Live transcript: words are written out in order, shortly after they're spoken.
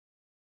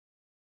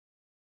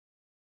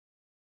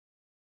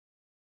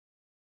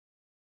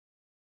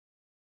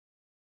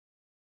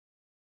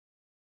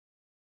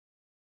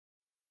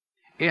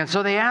And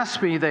so they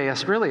asked me, they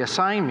really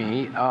assigned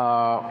me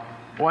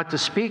what to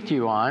speak to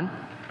you on,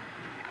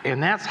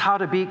 and that's how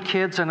to beat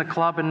kids in a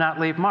club and not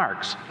leave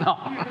marks. No.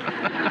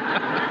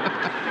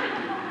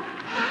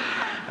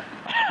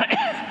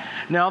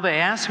 No, they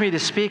asked me to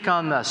speak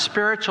on the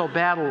spiritual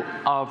battle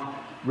of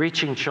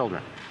reaching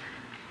children.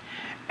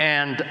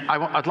 And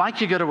I'd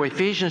like you to go to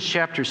Ephesians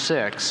chapter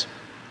 6,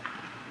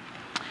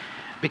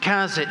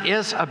 because it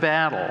is a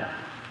battle.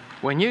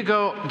 When you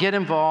get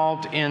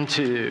involved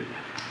into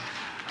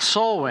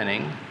soul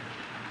winning,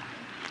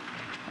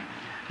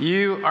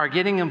 you are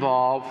getting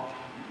involved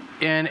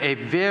in a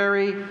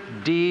very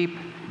deep,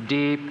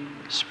 deep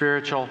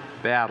spiritual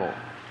battle.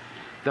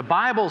 The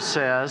Bible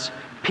says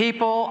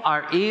people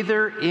are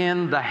either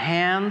in the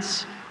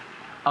hands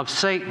of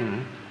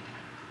Satan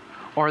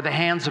or the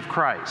hands of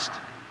Christ.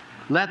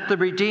 Let the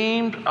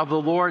redeemed of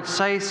the Lord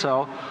say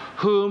so,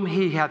 whom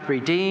he hath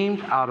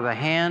redeemed out of the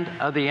hand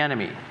of the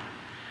enemy.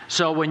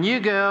 So when you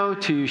go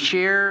to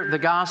share the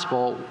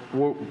gospel,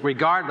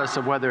 regardless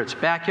of whether it's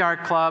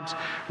backyard clubs,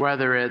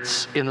 whether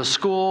it's in the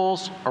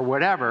schools or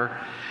whatever,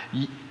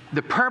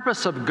 the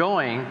purpose of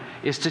going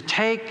is to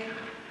take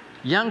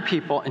young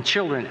people and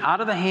children out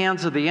of the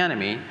hands of the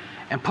enemy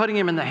and putting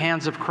them in the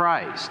hands of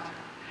Christ.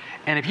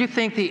 And if you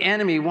think the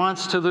enemy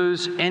wants to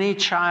lose any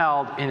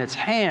child in its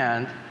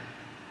hand,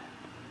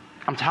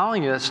 I'm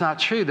telling you, that's not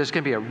true. There's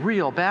going to be a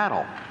real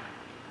battle.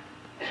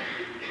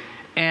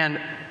 And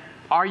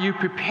are you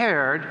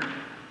prepared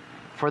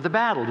for the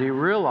battle? Do you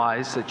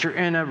realize that you're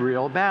in a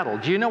real battle?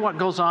 Do you know what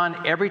goes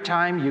on every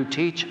time you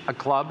teach a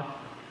club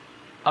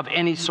of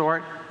any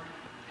sort?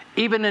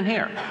 Even in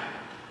here,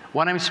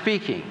 when I'm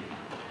speaking,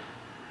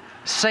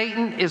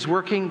 Satan is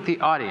working the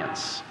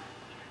audience.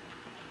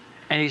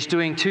 And he's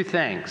doing two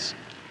things.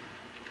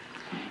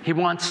 He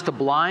wants to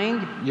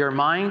blind your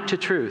mind to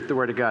truth, the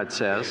Word of God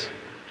says.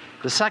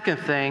 The second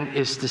thing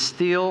is to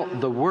steal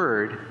the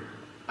Word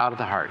out of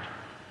the heart.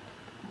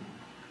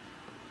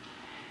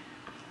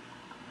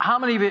 How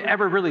many of you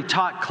ever really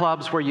taught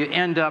clubs where you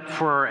end up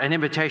for an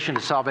invitation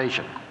to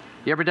salvation?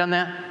 You ever done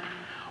that?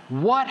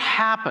 What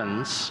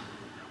happens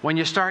when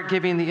you start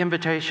giving the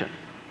invitation?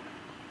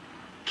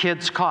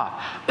 Kids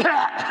cough.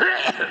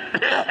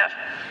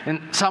 And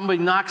somebody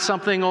knocks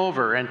something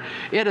over. And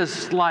it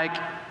is like,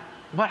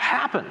 what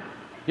happened?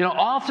 You know,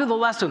 all through the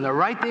lesson, they're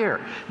right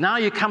there. Now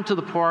you come to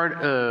the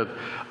part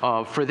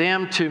of for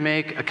them to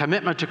make a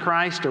commitment to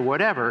Christ or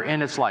whatever,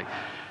 and it's like,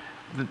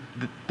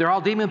 they're all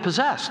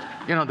demon-possessed.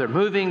 You know, they're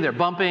moving, they're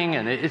bumping,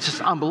 and it's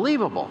just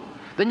unbelievable.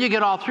 Then you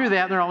get all through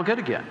that, and they're all good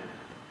again.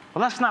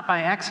 Well, that's not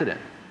by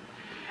accident.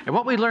 And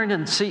what we learned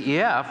in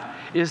CEF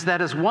is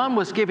that as one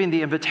was giving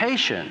the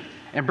invitation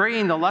and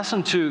bringing the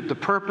lesson to the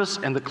purpose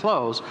and the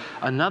close,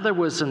 another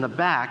was in the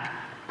back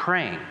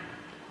praying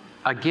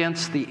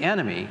against the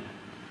enemy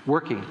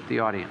working the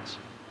audience.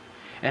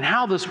 And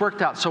how this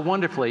worked out so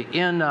wonderfully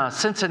in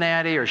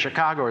Cincinnati or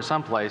Chicago or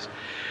someplace,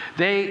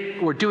 they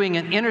were doing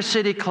an inner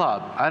city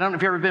club. I don't know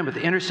if you've ever been with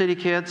the inner city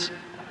kids,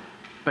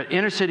 but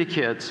inner city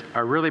kids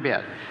are really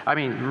bad. I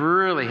mean,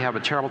 really have a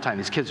terrible time.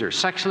 These kids are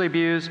sexually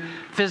abused,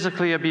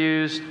 physically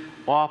abused,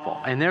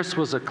 awful. And this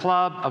was a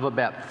club of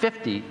about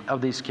 50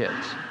 of these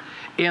kids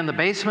in the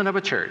basement of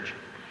a church.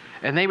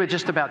 And they would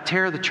just about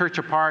tear the church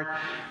apart.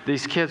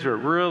 These kids were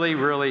really,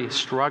 really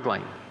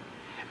struggling.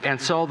 And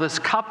so this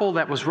couple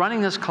that was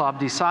running this club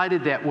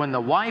decided that when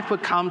the wife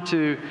would come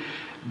to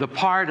the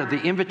part of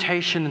the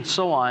invitation and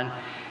so on,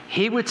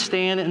 he would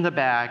stand in the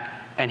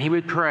back and he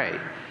would pray.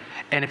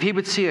 And if he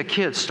would see a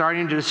kid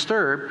starting to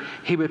disturb,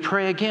 he would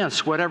pray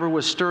against whatever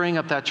was stirring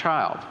up that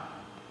child.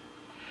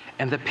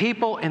 And the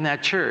people in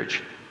that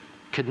church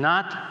could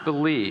not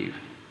believe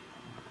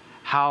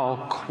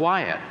how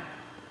quiet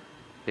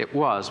it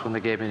was when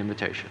they gave an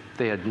invitation.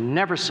 They had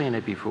never seen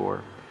it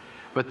before,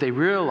 but they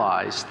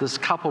realized, this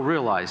couple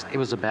realized, it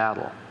was a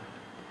battle.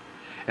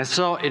 And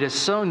so it is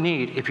so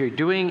neat, if you're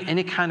doing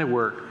any kind of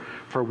work,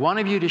 for one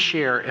of you to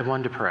share and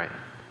one to pray.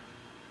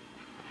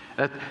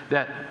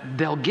 That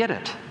they'll get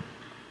it.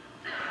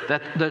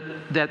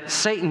 That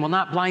Satan will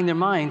not blind their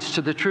minds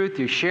to the truth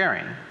you're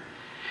sharing.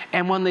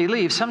 And when they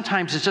leave,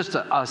 sometimes it's just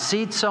a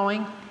seed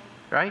sowing,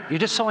 right? You're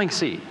just sowing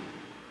seed.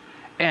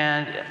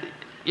 And,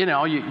 you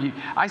know,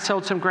 I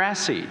sowed some grass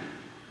seed.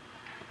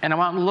 And I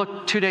went and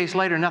looked 2 days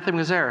later, nothing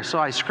was there. So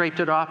I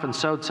scraped it off and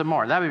sowed some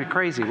more. That would be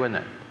crazy,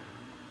 wouldn't it?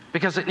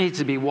 Because it needs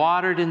to be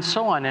watered and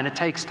so on, and it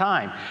takes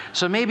time.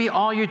 So maybe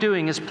all you're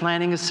doing is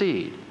planting a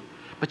seed.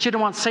 But you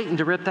don't want Satan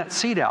to rip that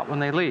seed out when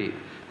they leave.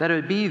 That it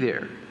would be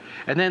there.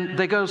 And then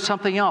they go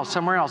something else,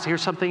 somewhere else, hear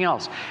something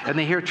else, and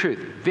they hear truth.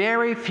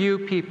 Very few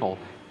people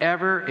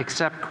ever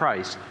accept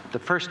Christ the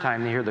first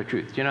time they hear the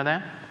truth. Do you know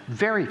that?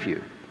 Very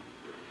few.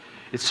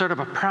 It's sort of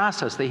a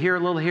process. They hear a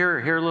little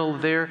here, hear a little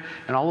there,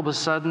 and all of a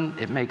sudden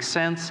it makes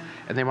sense,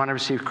 and they want to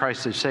receive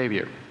Christ as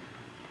Savior.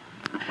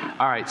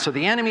 All right, so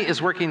the enemy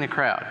is working the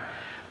crowd.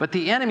 But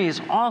the enemy is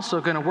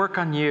also going to work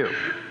on you.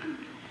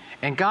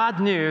 And God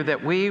knew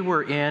that we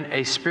were in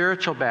a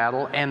spiritual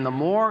battle, and the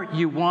more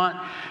you want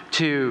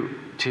to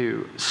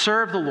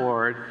serve the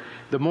Lord,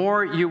 the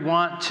more you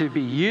want to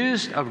be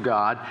used of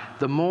God,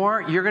 the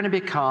more you're going to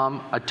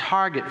become a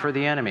target for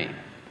the enemy.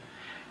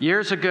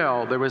 Years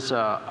ago, there was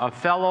a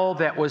fellow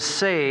that was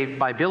saved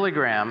by Billy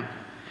Graham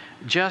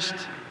just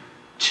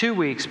 2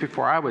 weeks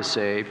before I was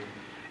saved.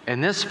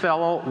 And this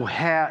fellow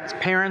had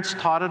parents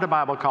taught at a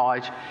Bible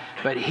college,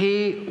 but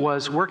he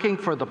was working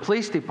for the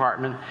police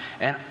department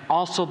and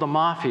also the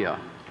mafia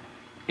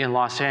in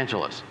Los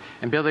Angeles.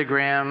 And Billy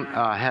Graham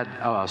had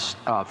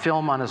a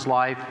film on his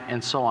life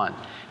and so on.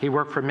 He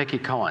worked for Mickey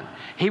Cohen.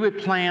 He would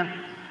plant,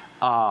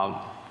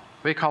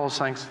 what do you call those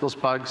things, those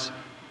bugs?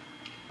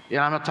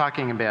 Yeah, I'm not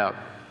talking about,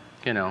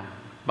 you know,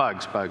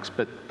 bugs,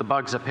 but the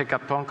bugs that pick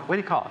up phone, what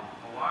do you call it?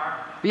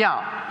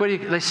 Yeah,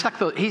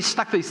 he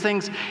stuck these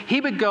things.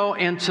 He would go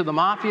into the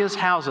mafia's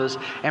houses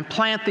and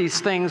plant these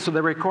things so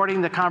they're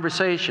recording the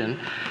conversation.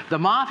 The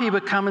mafia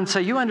would come and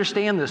say, you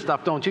understand this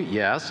stuff, don't you?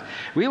 Yes.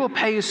 We will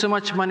pay you so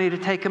much money to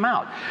take him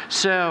out.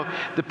 So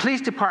the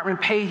police department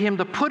paid him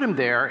to put him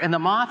there, and the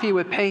mafia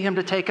would pay him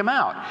to take him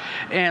out.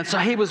 And so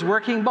he was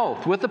working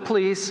both with the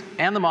police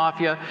and the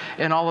mafia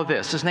and all of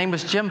this. His name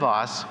was Jim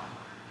Voss.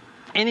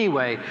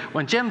 Anyway,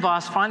 when Jim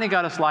Voss finally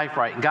got his life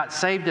right and got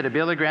saved at a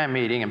Billy Graham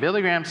meeting, and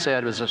Billy Graham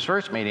said, it was his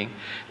first meeting,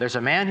 there's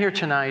a man here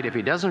tonight, if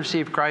he doesn't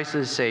receive Christ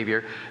as his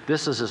Savior,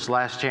 this is his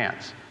last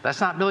chance. That's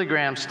not Billy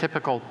Graham's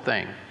typical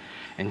thing.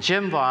 And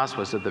Jim Voss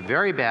was at the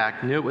very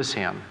back, knew it was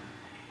him.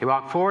 He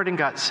walked forward and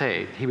got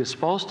saved. He was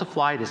supposed to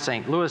fly to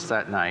St. Louis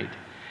that night,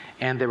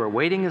 and they were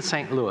waiting in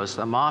St. Louis.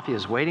 The mafia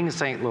is waiting in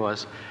St.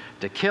 Louis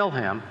to kill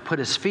him, put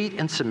his feet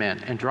in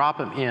cement, and drop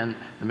him in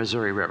the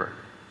Missouri River.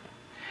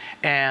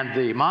 And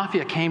the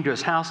mafia came to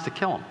his house to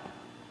kill him.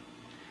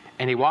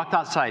 And he walked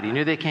outside. He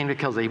knew they came to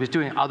kill him. He was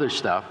doing other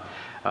stuff.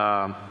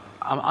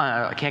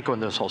 I can't go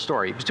into this whole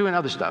story. He was doing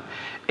other stuff.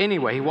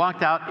 Anyway, he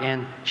walked out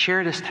and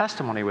shared his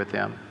testimony with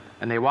them.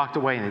 And they walked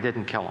away and they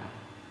didn't kill him.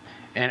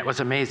 And it was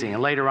amazing.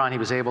 And later on, he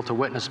was able to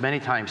witness many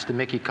times to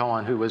Mickey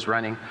Cohen, who was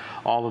running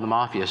all of the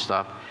mafia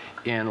stuff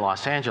in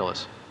Los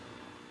Angeles.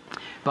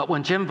 But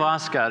when Jim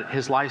Voss got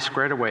his life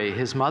squared away,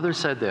 his mother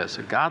said this,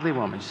 a godly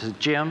woman. She said,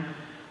 Jim,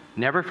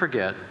 never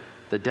forget,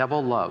 the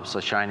devil loves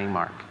a shining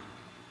mark.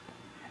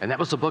 And that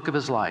was the book of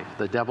his life.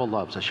 The devil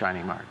loves a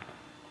shining mark.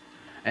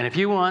 And if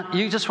you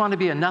just want to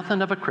be a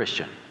nothing of a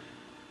Christian,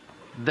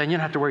 then you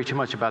don't have to worry too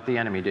much about the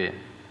enemy, do you?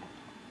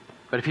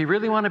 But if you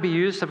really want to be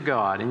used of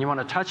God and you want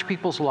to touch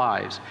people's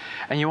lives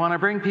and you want to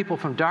bring people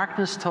from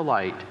darkness to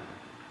light,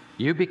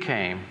 you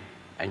became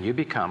and you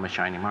become a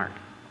shining mark.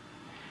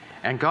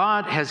 And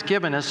God has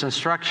given us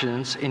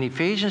instructions in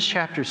Ephesians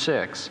chapter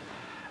 6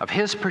 of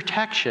His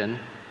protection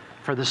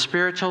for the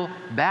spiritual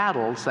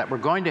battles that we're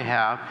going to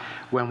have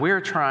when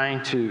we're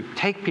trying to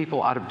take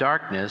people out of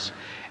darkness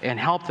and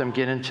help them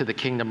get into the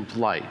kingdom of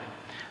light.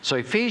 So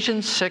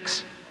Ephesians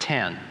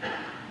 6:10.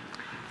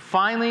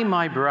 Finally,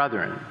 my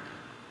brethren,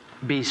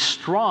 be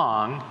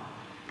strong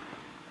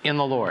in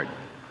the Lord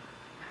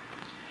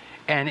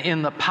and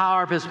in the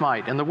power of His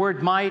might. And the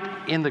word might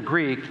in the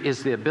Greek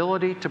is the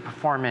ability to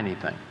perform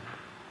anything.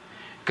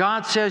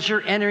 God says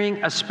you're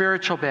entering a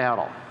spiritual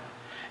battle.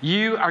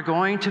 You are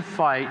going to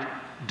fight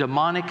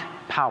demonic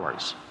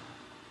powers.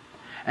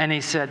 And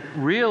He said,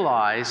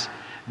 realize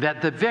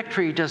that the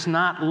victory does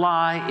not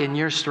lie in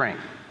your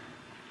strength.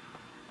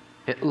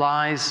 It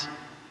lies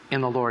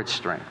in the Lord's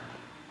strength.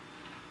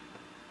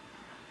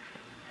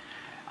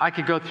 I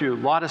could go through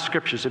a lot of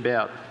scriptures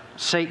about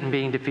Satan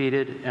being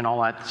defeated and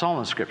all that. It's all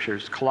in the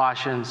scriptures,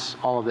 Colossians,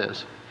 all of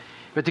this.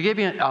 But to give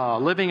you a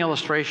living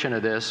illustration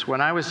of this,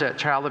 when I was at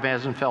Child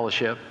Evangelism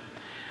Fellowship,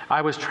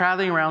 I was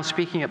traveling around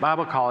speaking at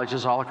Bible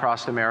colleges all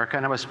across America,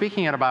 and I was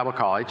speaking at a Bible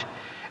college,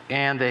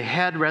 and the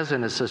head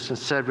resident assistant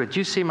said, would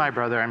you see my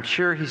brother? I'm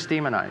sure he's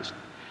demonized.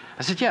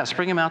 I said, yes,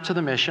 bring him out to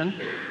the mission,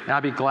 and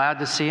I'll be glad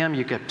to see him.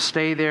 You could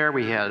stay there.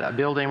 We had a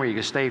building where you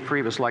could stay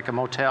free. It was like a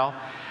motel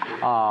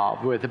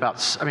with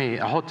about, a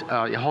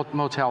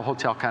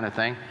hotel kind of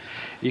thing.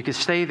 You could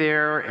stay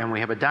there, and we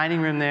have a dining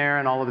room there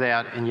and all of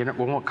that, and it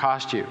won't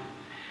cost you.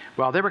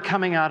 Well, they were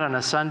coming out on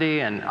a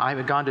Sunday, and I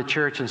had gone to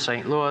church in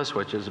St. Louis,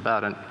 which is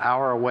about an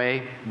hour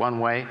away, one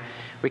way.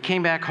 We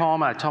came back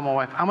home, and I told my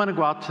wife, I'm going to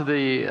go out to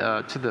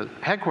the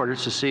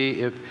headquarters to see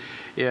if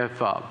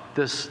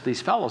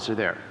these fellows are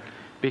there,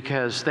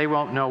 because they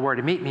won't know where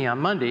to meet me on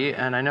Monday.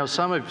 And I know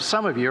some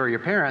of you or your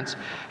parents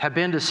have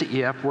been to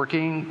CEF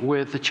working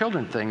with the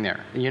children thing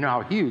there. And you know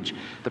how huge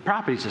the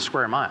property is, a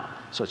square mile,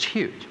 so it's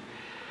huge.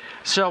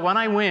 So when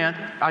I went,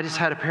 I just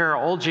had a pair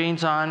of old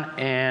jeans on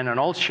and an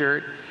old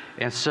shirt.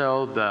 And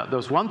so there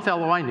was one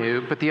fellow I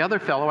knew, but the other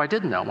fellow I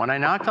didn't know. When I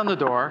knocked on the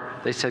door,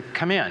 they said,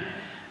 come in.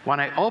 When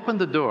I opened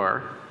the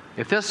door,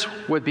 if this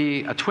would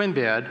be a twin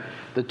bed,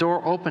 the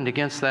door opened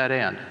against that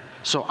end.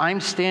 So I'm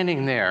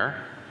standing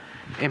there,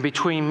 and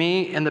between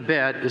me and the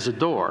bed is a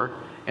door,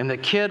 and the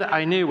kid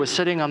I knew was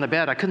sitting on the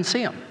bed. I couldn't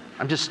see him.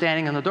 I'm just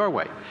standing in the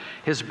doorway.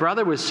 His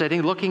brother was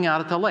sitting looking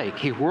out at the lake.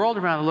 He whirled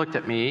around and looked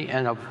at me,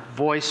 and a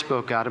voice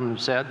spoke out of him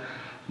and said,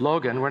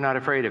 Logan, we're not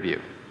afraid of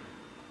you.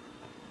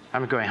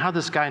 I'm going, how'd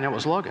this guy know it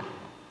was Logan?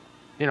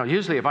 You know,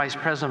 usually a vice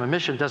president of a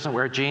mission doesn't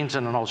wear jeans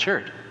and an old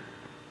shirt.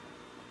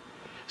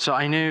 So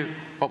I knew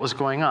what was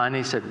going on.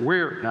 He said,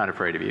 we're not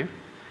afraid of you.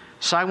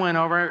 So I went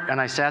over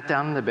and I sat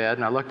down in the bed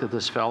and I looked at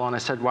this fellow and I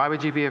said, why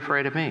would you be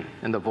afraid of me?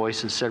 And the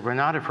voices said, we're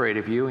not afraid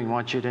of you. We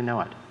want you to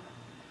know it.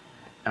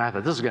 And I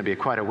thought, this is going to be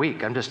quite a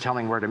week. I'm just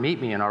telling where to meet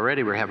me and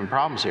already we're having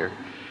problems here.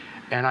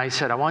 And I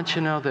said, I want you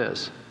to know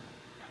this.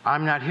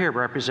 I'm not here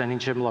representing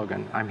Jim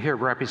Logan. I'm here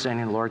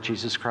representing the Lord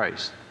Jesus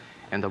Christ.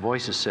 And the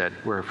voices said,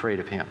 we're afraid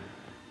of him.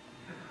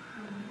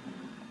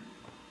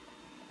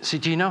 See,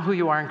 do you know who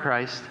you are in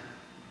Christ?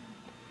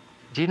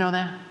 Do you know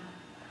that?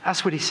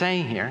 That's what he's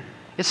saying here.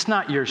 It's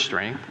not your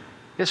strength.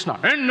 It's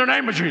not, in the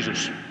name of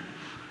Jesus.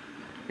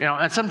 You know,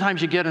 and sometimes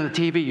you get on the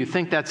TV, you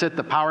think that's it,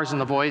 the power's in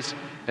the voice,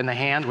 in the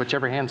hand,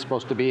 whichever hand's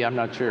supposed to be, I'm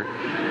not sure.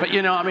 But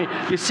you know, I mean,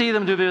 you see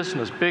them do this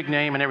and this big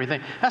name and everything.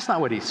 That's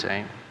not what he's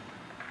saying.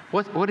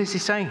 What is he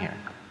saying here?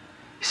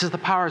 He says the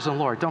power is in the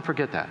Lord. Don't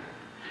forget that.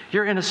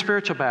 You're in a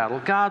spiritual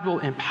battle. God will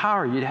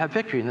empower you to have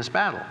victory in this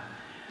battle.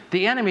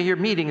 The enemy you're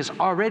meeting is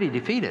already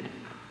defeated.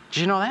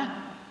 Did you know that?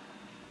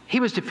 He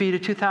was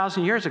defeated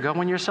 2,000 years ago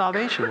when your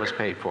salvation was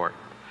paid for.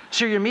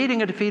 So you're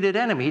meeting a defeated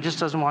enemy. He just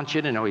doesn't want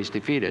you to know he's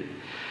defeated.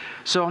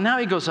 So now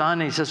he goes on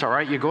and he says, all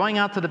right, you're going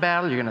out to the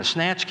battle. You're going to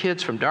snatch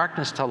kids from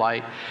darkness to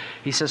light.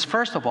 He says,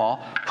 first of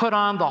all, put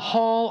on the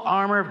whole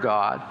armor of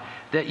God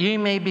that you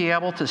may be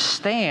able to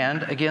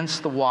stand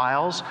against the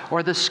wiles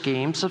or the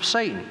schemes of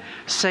Satan.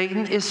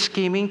 Satan is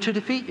scheming to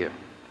defeat you.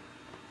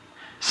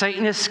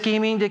 Satan is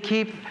scheming to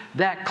keep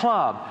that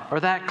club or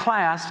that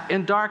class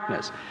in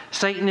darkness.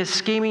 Satan is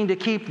scheming to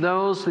keep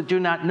those that do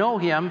not know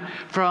him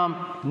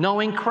from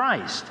knowing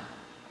Christ.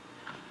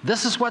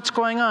 This is what's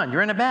going on.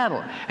 You're in a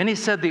battle. And he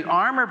said the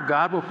armor of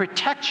God will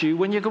protect you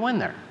when you go in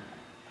there.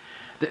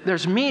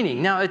 There's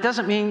meaning. Now, it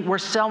doesn't mean we're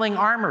selling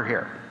armor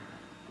here.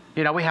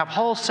 You know, we have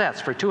whole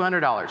sets for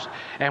 $200,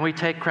 and we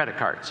take credit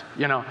cards,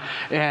 you know,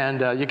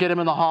 and you get them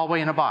in the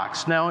hallway in a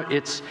box. No,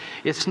 it's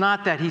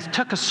not that. He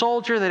took a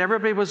soldier that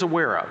everybody was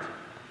aware of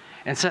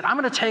and said, I'm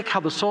going to take how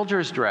the soldier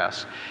is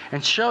dressed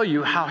and show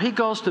you how he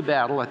goes to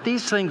battle, that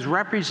these things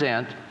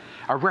represent,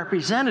 are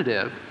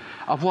representative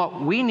of what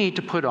we need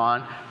to put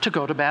on to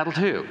go to battle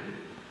too.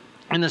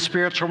 In the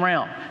spiritual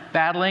realm,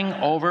 battling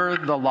over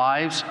the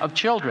lives of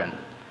children.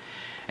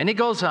 And he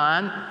goes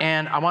on,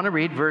 and I want to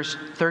read verse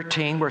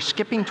 13. We're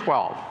skipping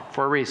 12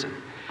 for a reason.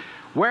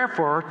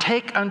 Wherefore,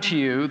 take unto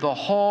you the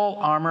whole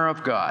armor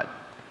of God.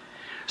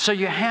 So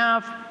you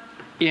have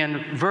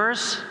in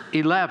verse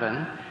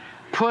 11,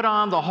 put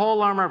on the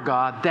whole armor of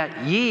God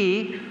that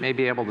ye may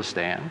be able to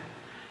stand.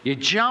 You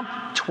jump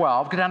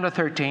 12, go down to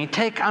 13,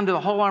 take unto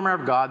the whole armor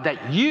of God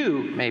that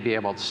you may be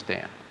able to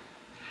stand.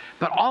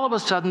 But all of a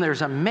sudden,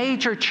 there's a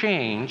major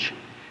change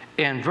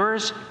in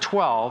verse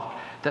 12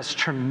 that's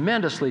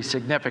tremendously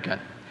significant.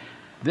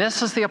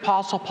 This is the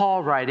Apostle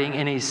Paul writing,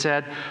 and he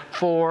said,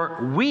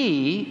 for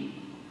we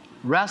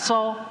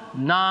wrestle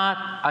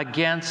not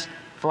against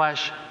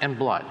flesh and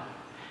blood.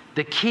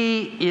 The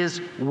key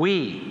is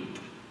we.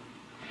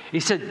 He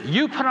said,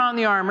 you put on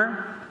the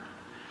armor,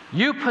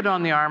 you put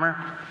on the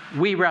armor,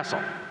 we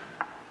wrestle.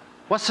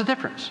 What's the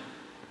difference?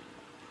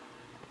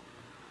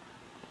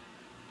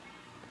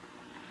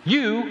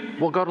 You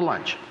will go to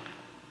lunch,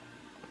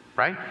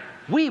 right?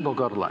 We will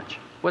go to lunch.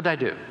 What did I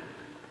do?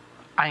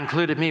 I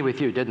included me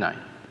with you, didn't I?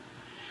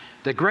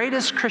 The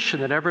greatest Christian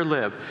that ever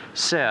lived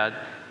said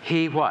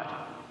he what?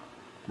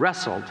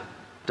 Wrestled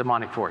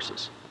demonic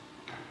forces.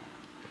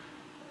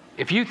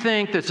 If you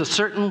think there's a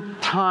certain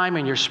time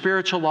in your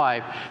spiritual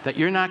life that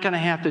you're not going to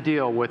have to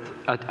deal with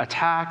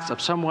attacks of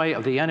some way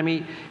of the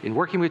enemy in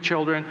working with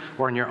children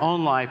or in your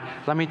own life,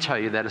 let me tell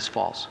you that is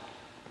false.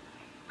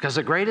 Because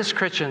the greatest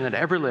Christian that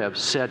ever lived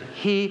said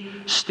he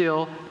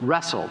still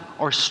wrestled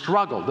or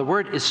struggled. The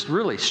word is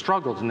really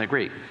struggled in the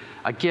Greek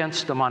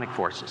against demonic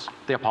forces,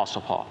 the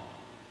Apostle Paul.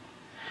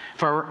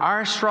 For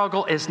our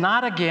struggle is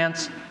not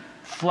against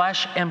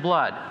flesh and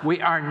blood.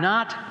 We are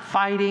not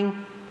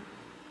fighting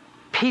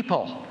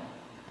people.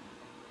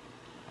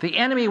 The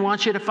enemy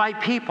wants you to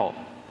fight people.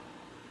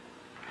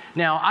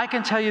 Now, I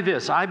can tell you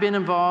this. I've been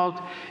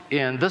involved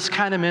in this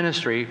kind of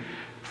ministry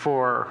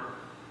for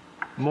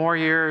more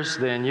years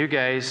than you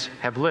guys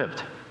have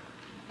lived.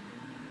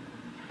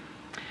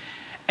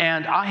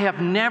 And I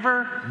have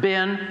never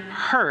been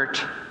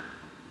hurt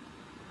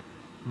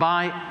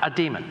by a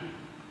demon.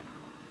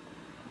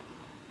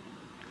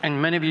 And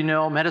many of you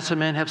know, medicine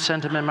men have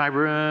sent them in my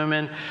room,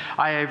 and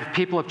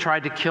people have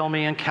tried to kill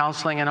me in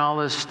counseling and all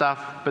this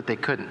stuff, but they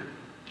couldn't.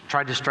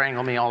 Tried to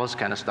strangle me, all this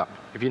kind of stuff.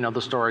 If you know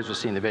the stories or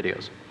seen the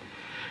videos.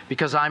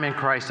 Because I'm in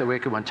Christ, the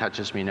wicked one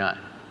touches me not.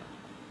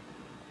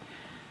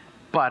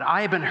 But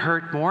I have been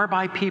hurt more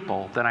by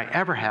people than I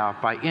ever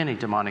have by any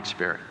demonic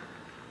spirit.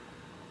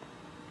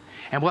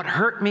 And what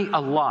hurt me a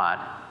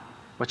lot,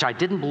 which I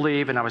didn't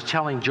believe, and I was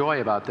telling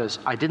Joy about this,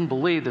 I didn't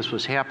believe this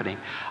was happening.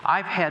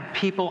 I've had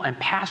people and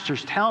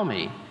pastors tell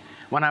me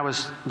when I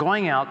was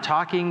going out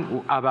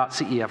talking about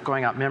CEF,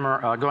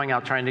 going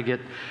out trying to get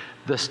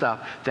this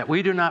stuff, that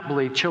we do not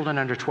believe children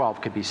under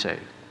 12 could be saved.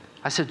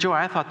 I said, Joy,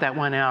 I thought that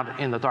went out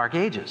in the Dark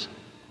Ages.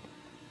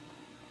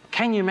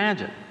 Can you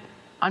imagine?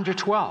 Under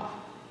 12.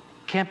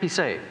 Can't be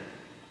saved.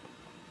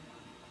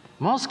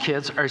 Most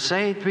kids are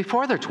saved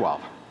before they're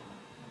 12.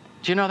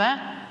 Do you know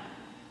that?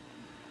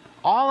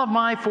 All of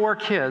my 4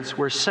 kids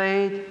were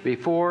saved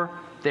before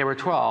they were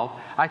 12.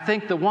 I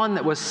think the one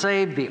that was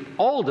saved the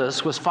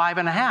oldest was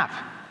 5.5.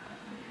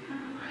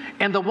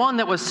 And the one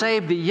that was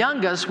saved the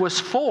youngest was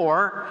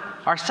 4,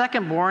 our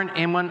second born,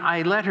 and when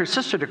I led her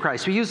sister to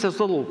Christ. We used this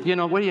little,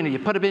 you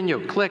put them in, you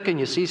click, and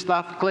you see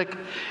stuff, click.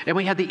 And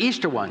we had the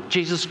Easter one,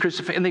 Jesus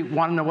crucified, and they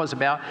wanted to know what it was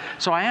about.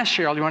 So I asked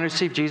Cheryl, do you want to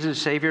receive Jesus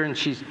as Savior? And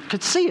she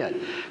could see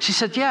it. She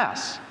said,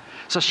 yes.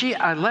 So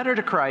I led her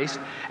to Christ,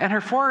 and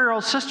her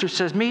 4-year-old sister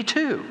says, me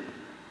too.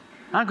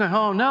 I'm going,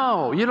 oh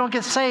no, you don't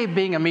get saved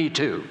being a me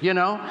too,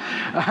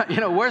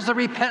 where's the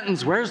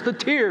repentance? Where's the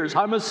tears?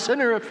 I'm a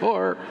sinner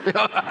for.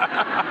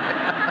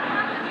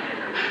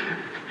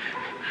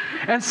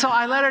 And so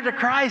I led her to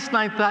Christ, and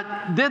I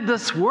thought, did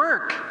this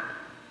work?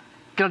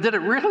 Did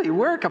it really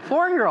work? A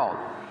 4-year-old.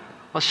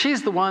 Well,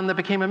 she's the one that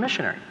became a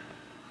missionary.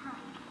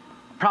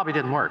 Probably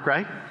didn't work,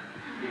 right?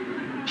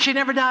 She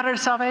never doubted her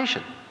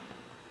salvation.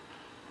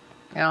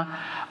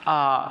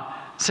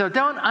 So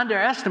don't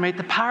underestimate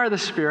the power of the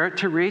Spirit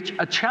to reach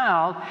a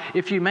child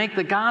if you make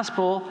the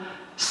gospel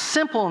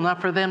simple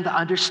enough for them to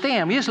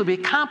understand. We usually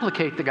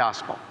complicate the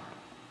gospel.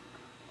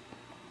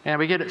 And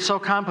we get it so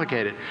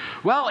complicated.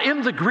 Well,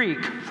 in the Greek,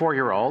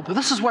 4-year-old,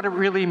 this is what it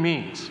really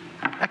means.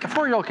 Like a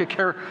 4-year-old could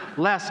care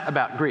less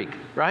about Greek,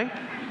 right?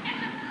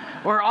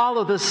 Or all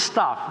of this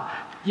stuff.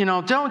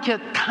 Don't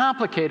get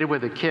complicated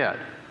with a kid.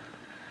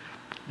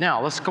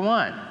 Now, let's go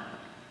on.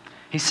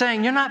 He's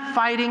saying you're not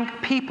fighting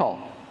people.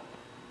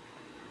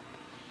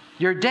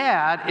 Your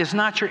dad is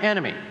not your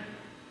enemy.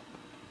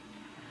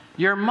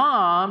 Your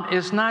mom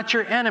is not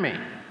your enemy.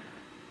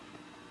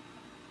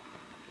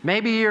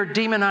 Maybe your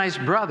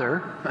demonized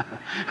brother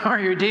or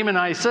your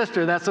demonized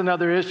sister, that's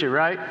another issue,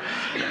 right?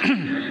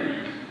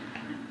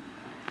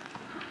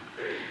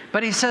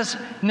 But he says,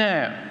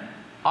 no,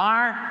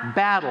 our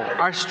battle,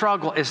 our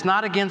struggle is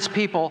not against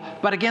people,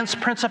 but against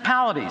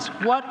principalities.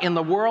 What in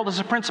the world is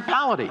a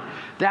principality?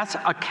 That's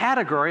a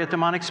category of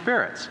demonic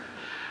spirits.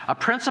 A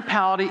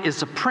principality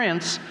is a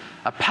prince.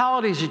 A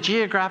pality is a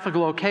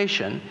geographical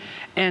location,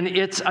 and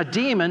it's a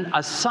demon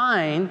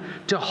assigned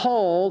to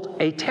hold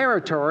a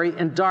territory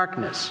in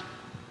darkness.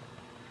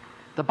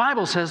 The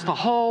Bible says the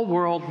whole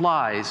world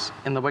lies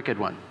in the wicked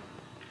one.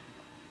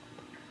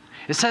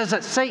 It says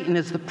that Satan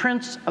is the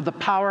prince of the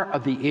power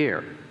of the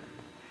air,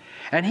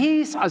 and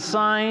he's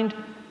assigned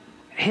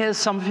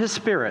some of his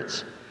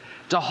spirits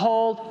to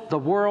hold the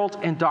world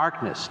in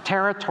darkness.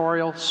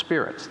 Territorial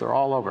spirits, they're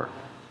all over.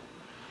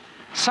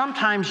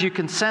 Sometimes you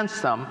can sense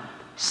them.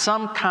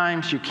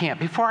 Sometimes you can't.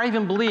 Before I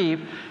even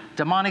believed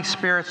demonic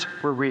spirits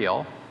were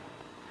real,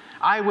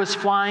 I was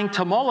flying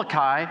to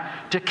Molokai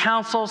to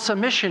counsel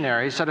some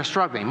missionaries that are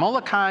struggling.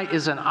 Molokai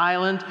is an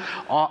island,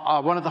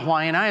 one of the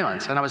Hawaiian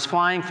Islands, and I was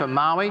flying from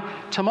Maui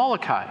to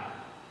Molokai.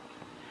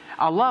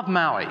 I love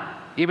Maui,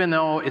 even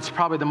though it's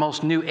probably the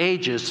most new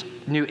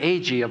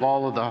agey of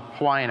all of the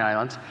Hawaiian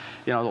Islands.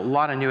 A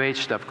lot of new age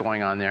stuff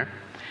going on there.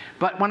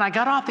 But when I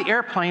got off the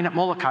airplane at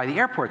Molokai, the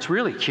airport's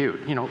really cute,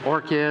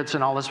 orchids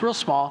and all this, real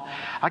small.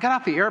 I got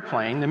off the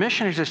airplane, the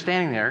missionaries are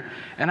standing there,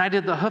 and I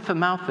did the hoof and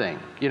mouth thing,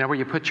 where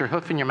you put your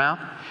hoof in your mouth.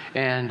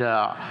 And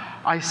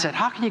I said,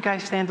 how can you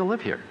guys stand to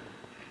live here?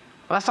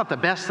 Well, that's not the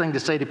best thing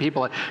to say to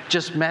people that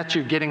just met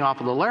you getting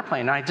off a little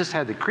airplane. And I just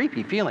had the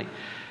creepy feeling.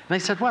 And they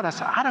said, what? I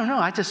said, I don't know,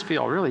 I just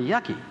feel really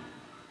yucky.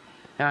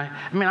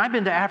 I've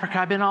been to Africa,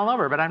 I've been all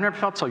over, but I've never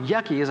felt so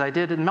yucky as I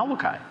did in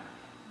Molokai.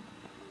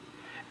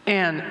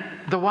 And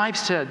the wife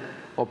said,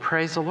 well,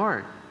 praise the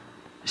Lord.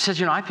 She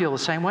says, I feel the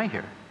same way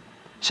here.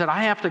 She said,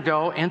 I have to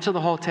go into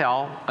the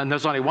hotel, and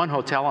there's only one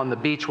hotel on the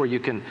beach where you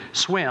can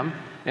swim.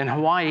 In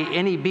Hawaii,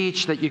 any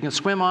beach that you can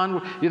swim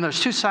on, there's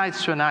 2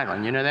 sides to an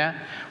island, you know that?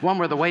 One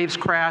where the waves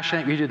crash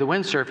and you do the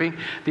windsurfing.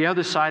 The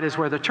other side is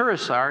where the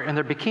tourists are in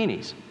their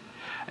bikinis.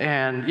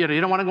 And, you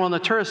don't want to go on the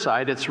tourist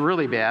side, it's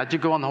really bad. You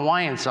go on the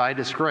Hawaiian side,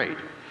 it's great,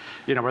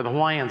 where the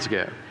Hawaiians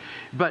go.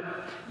 But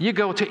you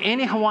go to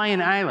any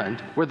Hawaiian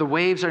island where the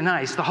waves are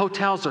nice, the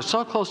hotels are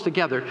so close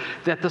together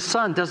that the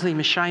sun doesn't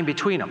even shine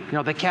between them.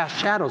 They cast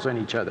shadows on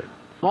each other.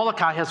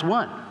 Molokai has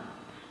one.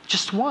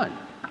 Just one.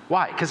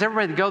 Why? Because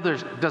everybody that goes there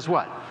does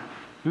what?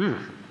 You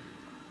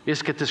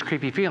just get this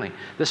creepy feeling.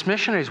 This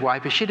missionary's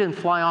wife, if she didn't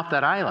fly off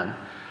that island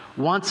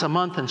once a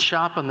month and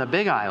shop on the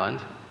big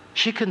island,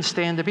 she couldn't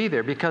stand to be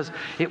there because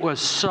it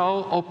was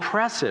so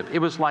oppressive. It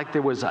was like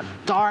there was a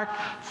dark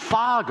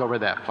fog over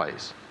that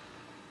place.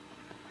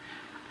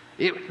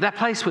 That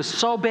place was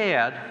so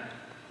bad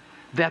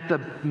that the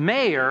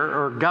mayor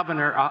or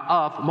governor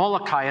of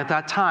Molokai at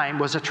that time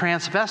was a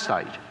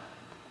transvestite.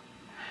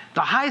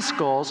 The high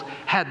schools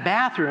had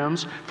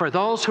bathrooms for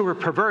those who were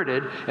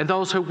perverted and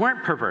those who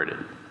weren't perverted.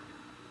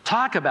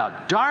 Talk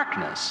about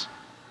darkness.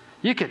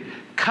 You could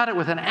cut it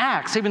with an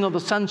axe even though the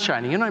sun's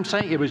shining. You know what I'm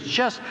saying? It was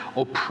just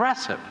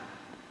oppressive.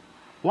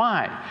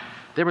 Why?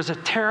 There was a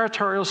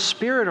territorial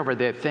spirit over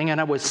that thing,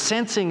 and I was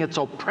sensing its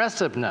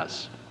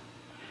oppressiveness.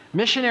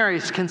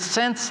 Missionaries can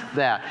sense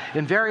that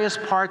in various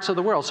parts of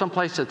the world. Some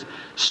places it's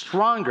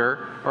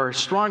stronger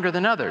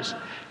than others.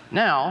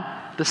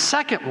 Now, the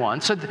second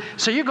one, so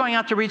you're going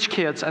out to reach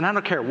kids, and I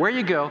don't care where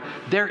you go,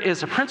 there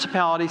is a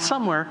principality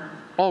somewhere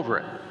over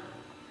it.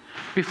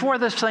 Before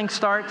this thing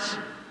starts,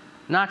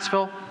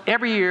 Knoxville,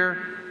 every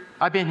year,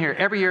 I've been here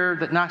every year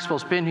that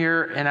Knoxville's been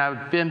here, and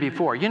I've been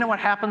before. You know what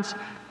happens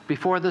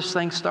before this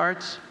thing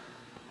starts?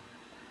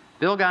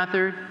 Bill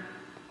Gothard,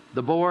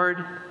 the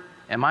board,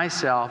 and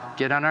myself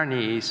get on our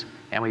knees,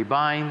 and we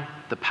bind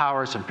the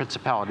powers and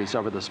principalities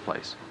over this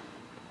place.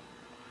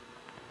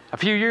 A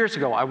few years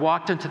ago, I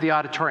walked into the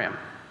auditorium.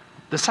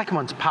 The second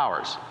one's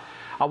powers.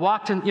 I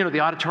walked in, the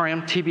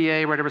auditorium,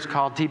 TBA, whatever it's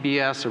called,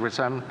 TBS, or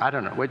some, I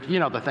don't know, you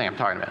know the thing I'm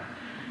talking about.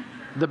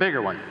 The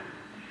bigger one.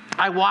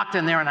 I walked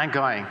in there and I'm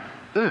going,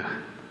 ugh,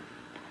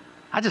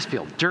 I just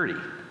feel dirty.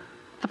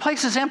 The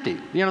place is empty.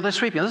 They're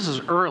sweeping. This is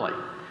early.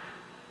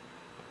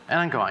 And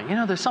I'm going,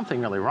 there's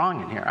something really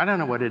wrong in here. I don't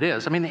know what it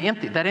is. I mean,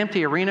 that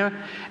empty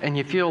arena, and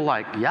you feel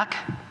like yuck.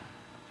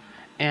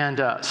 And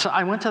so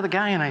I went to the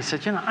guy and I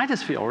said, I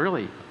just feel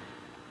really,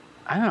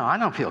 I don't know, I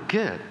don't feel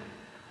good.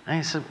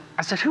 And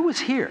I said, who was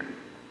here?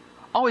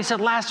 Oh, he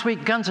said, last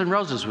week Guns N'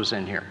 Roses was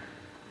in here.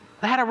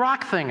 They had a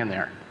rock thing in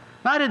there.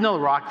 Now, I didn't know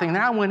the rock thing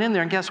there. I went in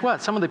there, and guess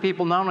what? Some of the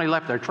people not only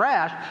left their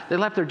trash, they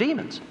left their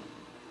demons.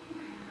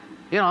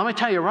 Let me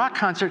tell you, a rock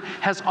concert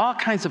has all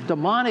kinds of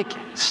demonic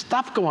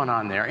stuff going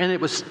on there, and it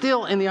was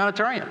still in the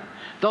auditorium.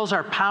 Those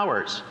are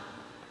powers.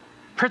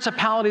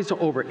 Principalities are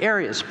over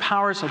areas.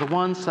 Powers are the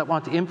ones that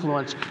want to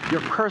influence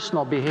your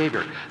personal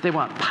behavior. They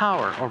want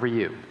power over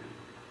you.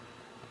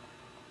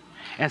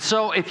 And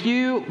so if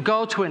you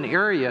go to an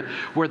area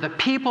where the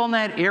people in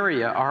that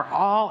area are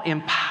all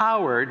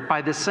empowered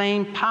by the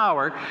same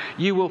power,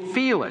 you will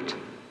feel it.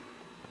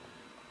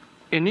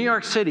 In New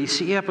York City,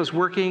 CEF was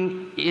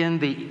working in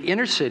the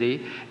inner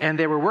city, and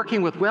they were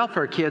working with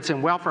welfare kids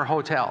in welfare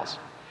hotels.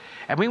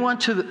 And we went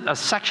to a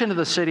section of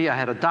the city. I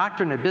had a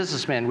doctor and a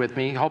businessman with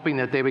me, hoping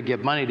that they would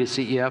give money to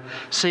CEF,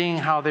 seeing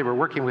how they were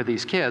working with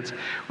these kids.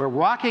 We're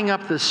walking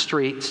up the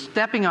street,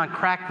 stepping on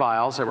crack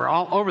vials that were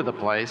all over the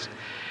place.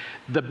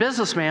 The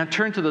businessman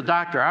turned to the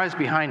doctor. I was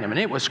behind him, and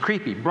it was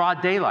creepy,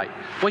 broad daylight.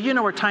 Well, you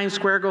know where Times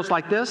Square goes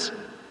like this?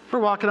 We're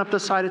walking up the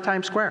side of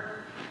Times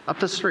Square, up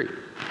the street.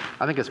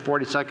 I think it's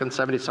 42nd,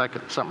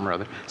 72nd, something or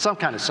other, some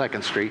kind of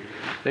second street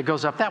that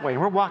goes up that way.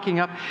 And we're walking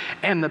up,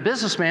 and the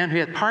businessman, who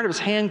had part of his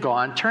hand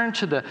gone, turned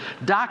to the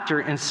doctor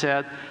and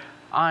said,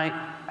 I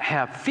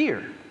have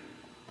fear.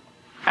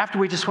 After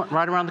we just went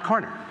right around the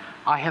corner,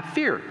 I have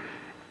fear.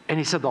 And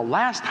he said, the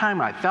last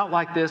time I felt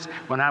like this,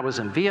 when I was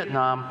in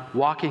Vietnam,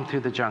 walking through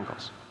the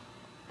jungles.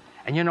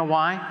 And you know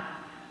why?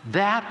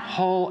 That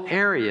whole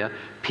area,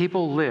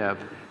 people live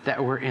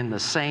that were in the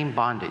same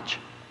bondage.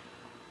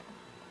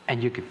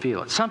 And you could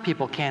feel it. Some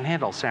people can't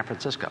handle San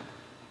Francisco.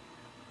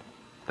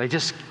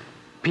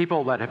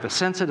 People that have a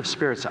sensitive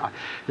spirit say,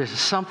 there's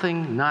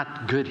something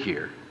not good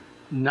here,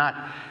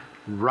 not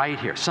right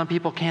here. Some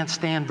people can't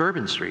stand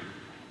Bourbon Street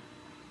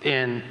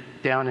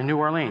down in New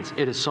Orleans.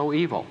 It is so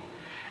evil.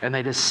 And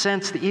they just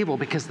sense the evil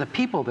because the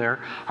people there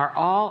are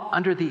all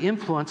under the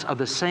influence of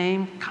the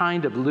same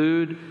kind of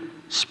lewd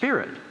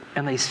spirit.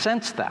 And they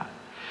sense that.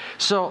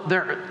 So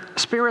there are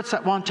spirits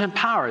that want to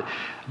empower.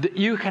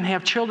 You can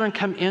have children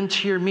come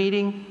into your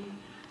meeting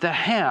that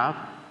have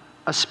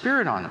a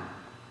spirit on them.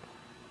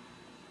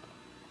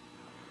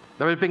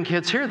 There have been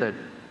kids here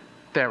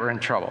that were in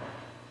trouble.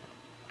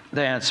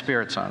 They had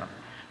spirits on them.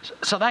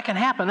 So that can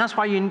happen. That's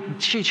why you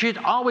should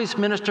always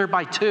minister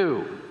by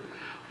two.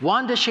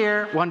 One to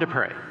share, one to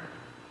pray.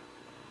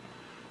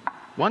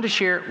 One to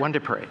share, one to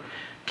pray.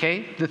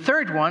 Okay? The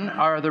third one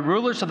are the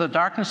rulers of the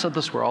darkness of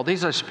this world.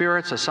 These are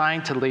spirits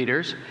assigned to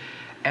leaders.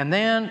 And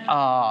then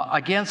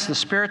against the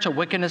spiritual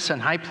wickedness in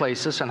high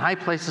places. And high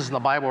places in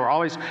the Bible are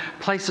always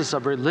places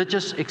of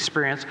religious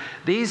experience.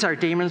 These are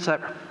demons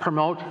that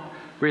promote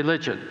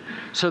religion.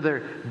 So they're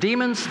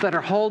demons that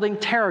are holding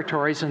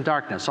territories in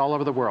darkness all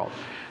over the world.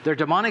 They're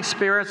demonic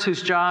spirits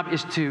whose job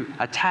is to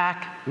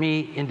attack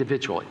me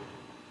individually.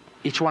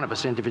 Each one of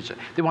us individually.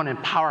 They want to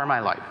empower my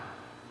life.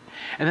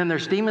 And then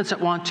there's demons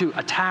that want to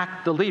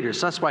attack the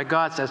leaders. That's why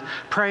God says,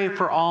 pray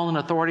for all in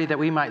authority that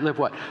we might live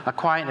what? A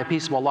quiet and a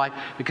peaceable life.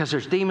 Because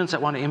there's demons that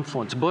want to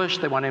influence Bush.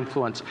 They want to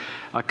influence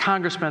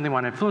congressmen. They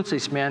want to influence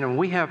these men. And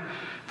we have,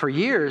 for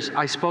years,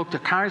 I spoke to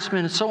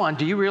congressmen and so on.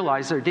 Do you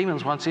realize there are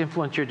demons want to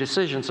influence your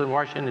decisions in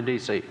Washington,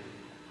 D.C.?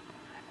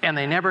 And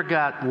they never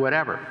got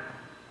whatever.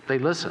 They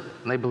listened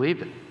and they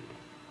believed it.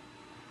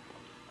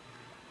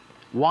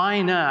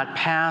 Why not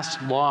pass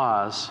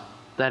laws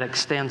that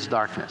extends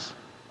darkness?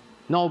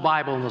 No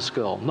Bible in the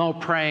school, no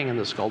praying in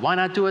the school. Why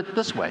not do it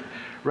this way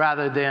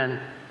rather than,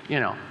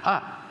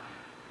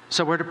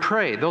 So we're to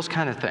pray, those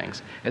kind of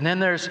things. And then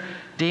there's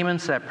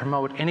demons that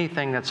promote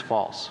anything that's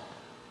false.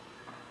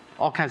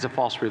 All kinds of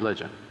false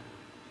religion.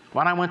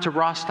 When I went to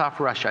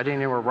Rostov, Russia, I didn't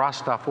know where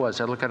Rostov was.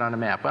 I looked it on a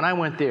map. When I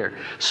went there,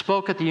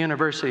 spoke at the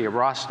University of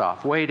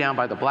Rostov, way down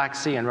by the Black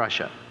Sea in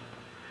Russia.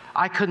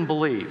 I couldn't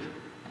believe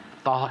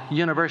the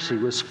university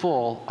was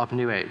full of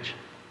New Age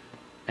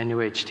and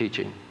New Age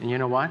teaching. And you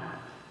know what?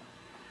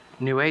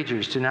 New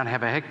Agers do not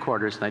have a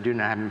headquarters, and they do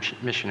not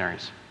have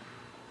missionaries.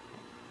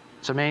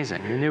 It's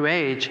amazing. The New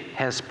Age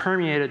has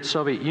permeated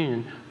Soviet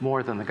Union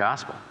more than the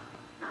gospel.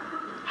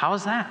 How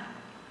is that?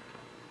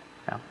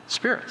 Well,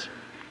 spirits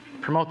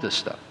promote this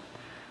stuff.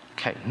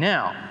 Okay,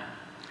 now,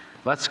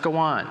 let's go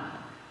on.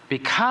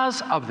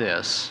 Because of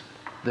this,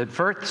 the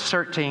verse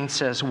 13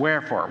 says,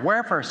 wherefore.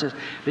 Wherefore says,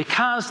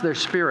 because there's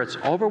spirits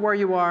over where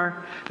you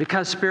are,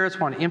 because spirits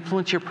want to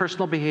influence your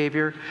personal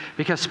behavior,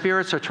 because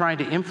spirits are trying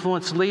to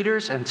influence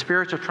leaders, and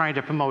spirits are trying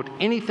to promote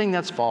anything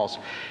that's false.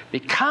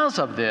 Because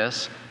of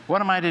this,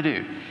 what am I to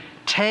do?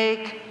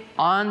 Take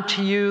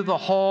unto you the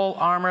whole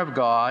armor of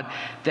God,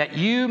 that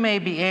you may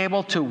be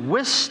able to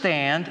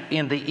withstand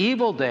in the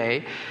evil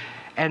day,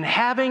 and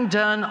having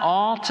done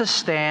all to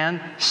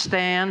stand,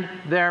 stand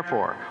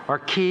therefore, or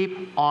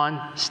keep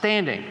on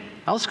standing.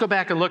 Now let's go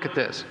back and look at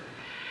this.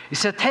 He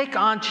said, take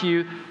unto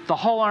you the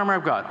whole armor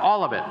of God,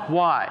 all of it.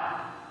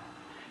 Why?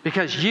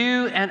 Because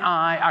you and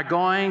I are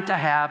going to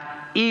have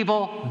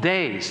evil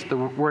days, the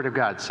Word of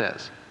God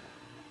says.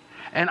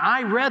 And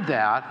I read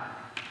that,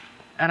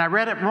 and I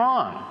read it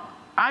wrong.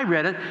 I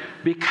read it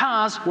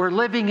because we're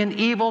living in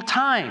evil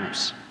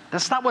times.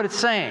 That's not what it's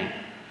saying.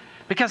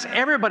 Because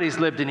everybody's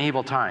lived in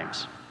evil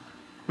times.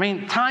 I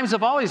mean, times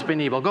have always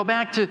been evil. Go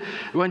back to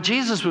when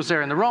Jesus was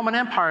there in the Roman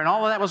Empire and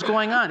all of that was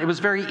going on. It was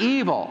very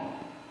evil.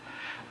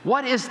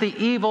 What is the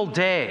evil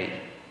day?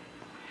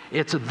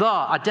 It's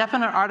a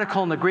definite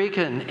article in the Greek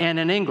and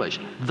in English.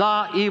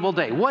 The evil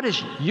day. What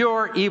is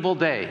your evil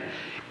day?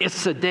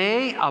 It's the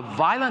day of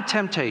violent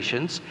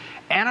temptations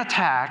and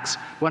attacks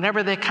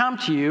whenever they come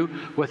to you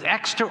with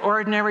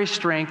extraordinary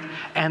strength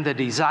and the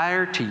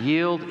desire to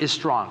yield is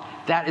strong.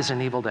 That is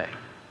an evil day.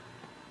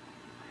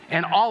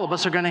 And all of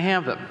us are going to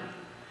have them.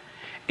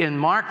 In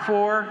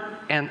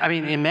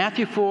in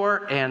Matthew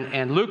 4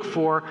 and Luke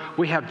 4,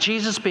 we have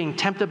Jesus being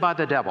tempted by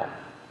the devil.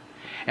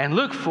 And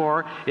Luke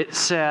 4, it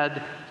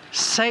said,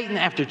 Satan,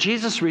 after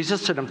Jesus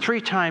resisted him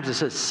 3 times, it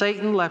said,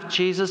 Satan left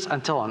Jesus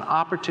until an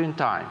opportune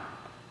time.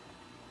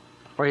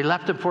 Or he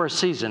left him for a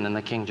season in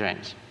the King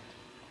James.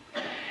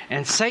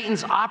 And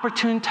Satan's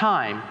opportune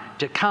time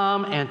to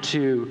come and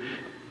to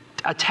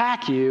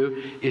attack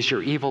you is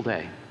your evil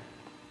day.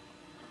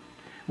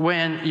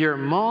 When you're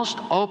most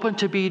open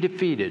to be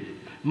defeated,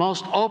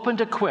 most open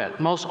to quit,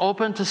 most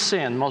open to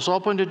sin, most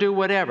open to do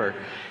whatever,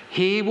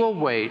 he will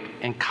wait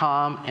and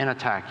come and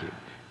attack you.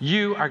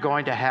 You are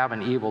going to have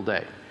an evil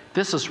day.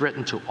 This is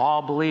written to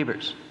all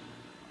believers,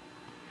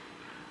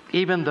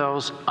 even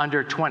those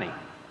under 20.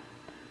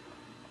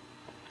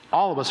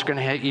 All of us are going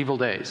to have evil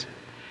days.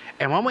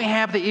 And when we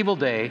have the evil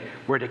day,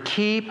 we're to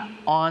keep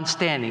on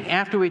standing.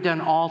 After we've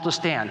done all to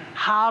stand,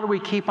 how do we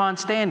keep on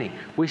standing?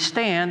 We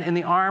stand in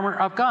the armor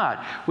of God.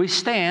 We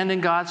stand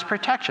in God's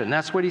protection.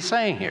 That's what he's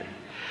saying here.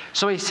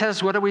 So he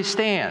says, what do we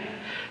stand?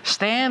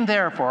 Stand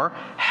therefore,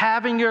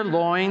 having your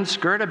loins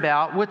girt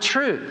about with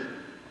truth.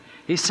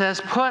 He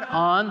says, put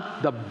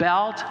on the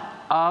belt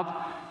of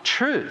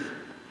truth.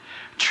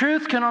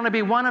 Truth can only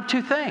be one of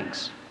 2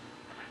 things.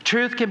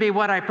 Truth can be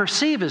what I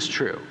perceive as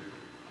true,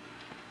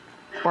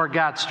 or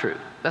God's truth.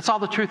 That's all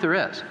the truth there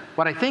is.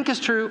 What I think is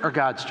true or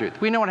God's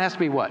truth. We know it has to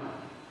be what?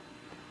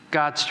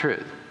 God's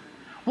truth.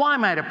 Why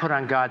am I to put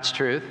on God's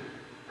truth?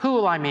 Who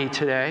will I meet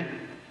today?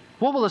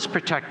 What will this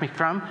protect me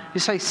from? You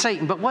say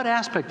Satan, but what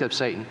aspect of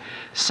Satan?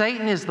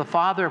 Satan is the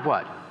father of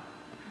what?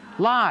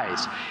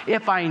 Lies.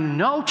 If I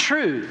know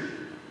truth,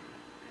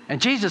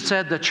 and Jesus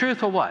said the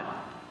truth will what?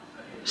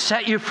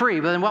 Set you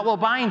free. But then what will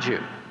bind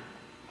you?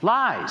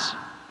 Lies.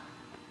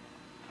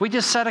 We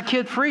just set a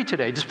kid free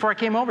today, just before I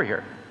came over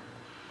here.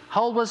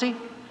 How old was he?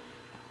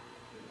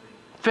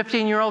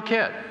 15-year-old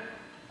kid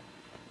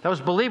that was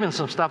believing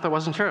some stuff that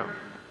wasn't true.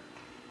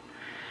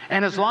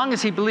 And as long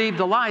as he believed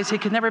the lies, he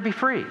could never be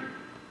free.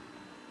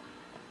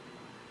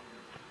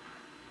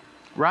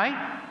 Right?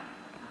 I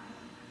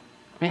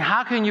mean,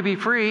 how can you be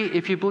free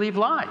if you believe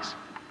lies?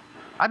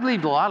 I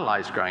believed a lot of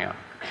lies growing up.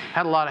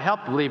 Had a lot of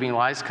help believing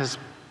lies because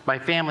my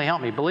family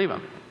helped me believe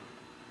them.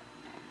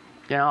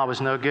 You know, I was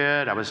no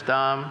good. I was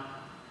dumb.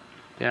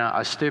 You know, I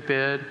was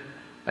stupid.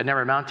 I'd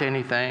never amount to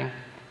anything.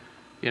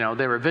 You know,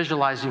 they were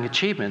visualizing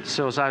achievements.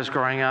 So as I was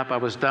growing up, I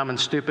was dumb and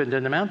stupid and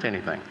didn't amount to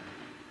anything.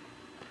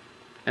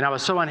 And I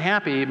was so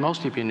unhappy,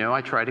 most of you know,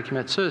 I tried to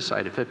commit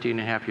suicide at 15 and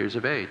a half years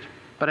of age.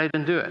 But I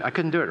didn't do it. I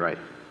couldn't do it right.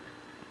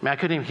 I mean, I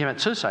couldn't even commit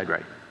suicide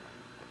right.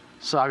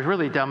 So I was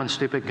really dumb and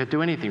stupid and couldn't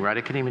do anything right.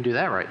 I couldn't even do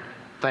that right.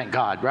 Thank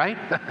God, right?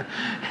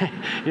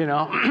 You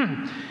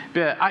know?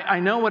 But I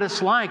know what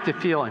it's like to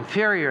feel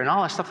inferior and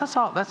all that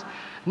stuff.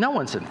 No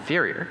one's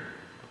inferior.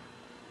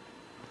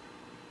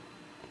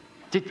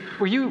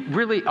 Were you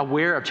really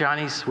aware of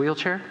Johnny's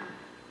wheelchair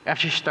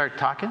after you started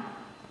talking?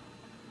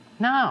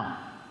 No.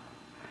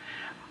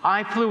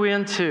 I flew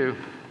into,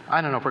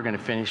 I don't know if we're going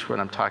to finish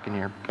what I'm talking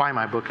here. Buy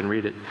my book and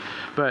read it.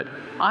 But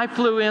I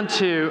flew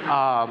into,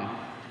 and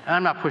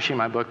I'm not pushing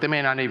my book. They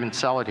may not even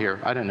sell it here.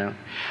 I don't know.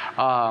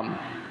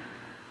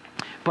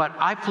 But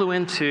I flew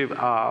into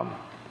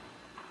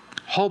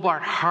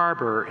Hobart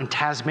Harbor in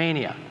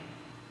Tasmania.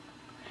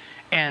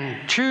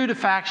 And true to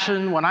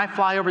faction, when I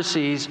fly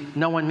overseas,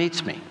 no one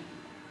meets me.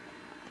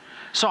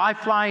 So I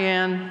fly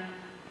in,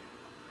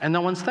 and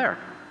no one's there.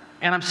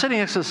 And I'm sitting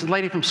next to this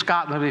lady from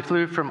Scotland. We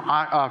flew from you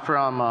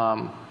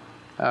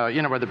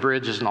know, where the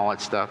bridge is and all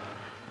that stuff.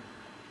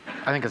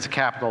 I think it's the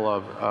capital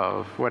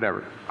of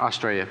whatever,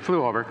 Australia.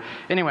 Flew over.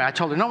 Anyway, I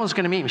told her, no one's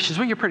going to meet me. She says,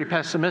 well, you're pretty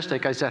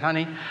pessimistic. I said,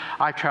 honey,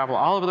 I travel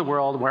all over the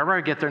world. Wherever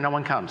I get there, no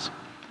one comes.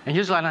 And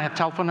usually I don't have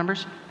telephone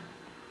numbers,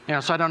 you know,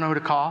 so I don't know who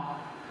to call.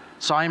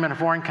 So I'm in a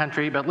foreign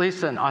country, but at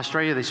least in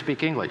Australia they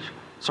speak English,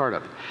 sort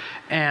of.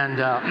 And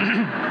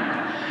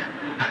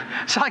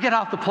so I get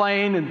off the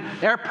plane, and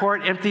the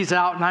airport empties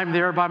out, and I'm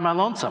there by my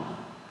lonesome.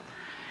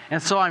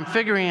 And so I'm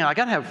figuring, I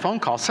got to have a phone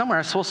call somewhere.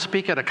 I'm supposed to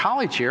speak at a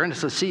college here, and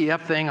it's a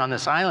CEF thing on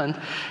this island.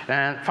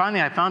 And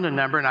finally I found a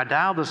number, and I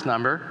dialed this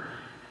number,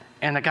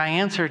 and the guy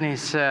answered, and he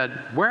said,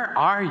 where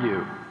are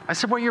you? I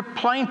said, well, your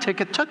plane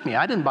ticket took me.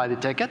 I didn't buy the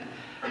ticket.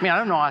 I mean, I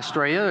don't know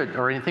Australia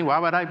or anything. Why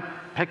would I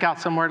pick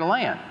out somewhere to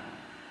land?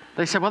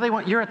 They said,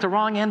 well, you're at the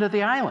wrong end of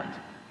the island.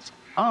 Said,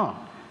 oh,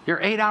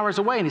 you're 8 hours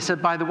away. And he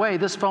said, by the way,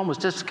 this phone was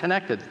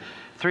disconnected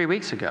 3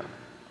 weeks ago.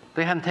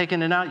 They hadn't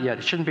taken it out yet.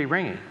 It shouldn't be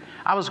ringing.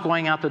 I was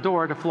going out the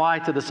door to fly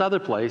to this other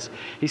place.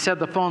 He said,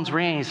 the phone's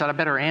ringing. He said, I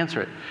better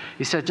answer it.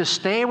 He said, just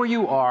stay where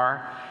you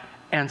are,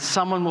 and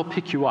someone will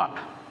pick you up.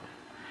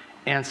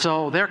 And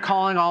so they're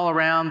calling all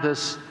around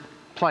this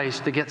place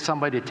to get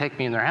somebody to take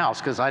me in their house,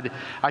 because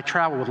I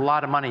travel with a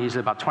lot of money,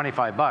 usually about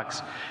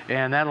 $25,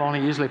 and that'll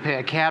only usually pay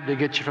a cab to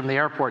get you from the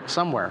airport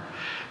somewhere.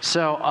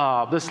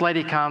 So this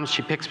lady comes,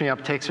 she picks me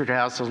up, takes her to the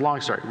house. It's a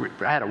long story.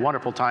 I had a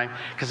wonderful time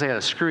because they had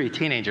a screwy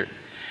teenager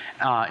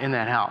in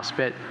that house.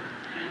 But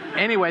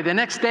anyway, the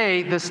next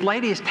day, this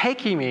lady is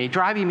taking me,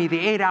 driving me the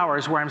 8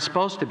 hours where I'm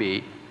supposed to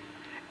be.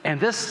 And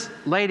this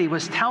lady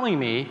was telling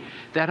me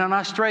that in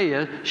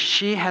Australia,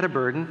 she had a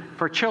burden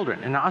for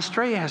children. And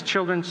Australia has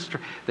children,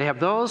 they have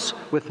those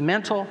with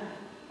mental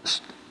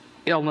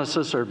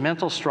illnesses or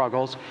mental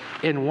struggles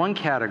in one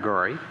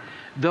category,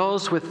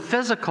 those with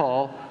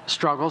physical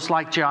struggles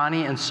like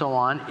Johnny and so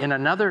on in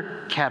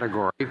another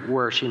category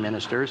where she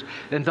ministers,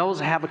 and those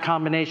have a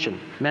combination,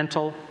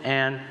 mental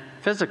and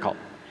physical.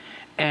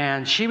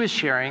 And she was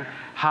sharing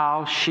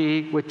how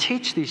she would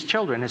teach these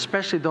children,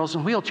 especially those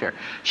in wheelchair.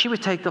 She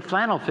would take the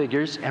flannel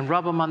figures and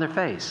rub them on their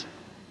face,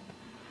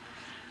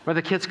 where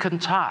the kids couldn't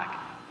talk.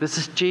 This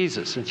is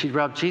Jesus, and she'd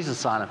rub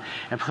Jesus on them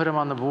and put them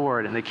on the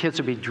board, and the kids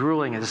would be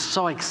drooling and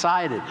so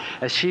excited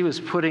as she was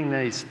putting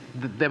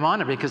them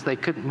on it because they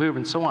couldn't move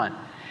and so on.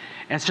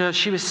 And so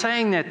she was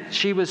saying that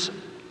she was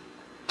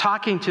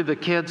talking to the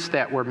kids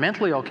that were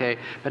mentally okay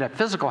but had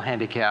physical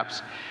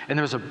handicaps, and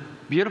there was a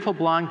beautiful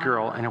blonde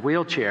girl in a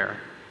wheelchair,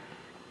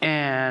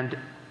 and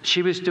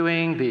she was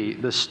doing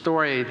the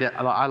story that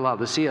I love,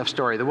 the CF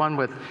story, the one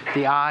with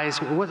the eyes.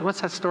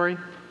 What's that story?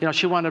 You know,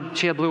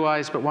 she had blue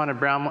eyes but wanted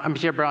brown. I mean,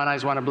 she had brown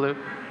eyes, wanted blue.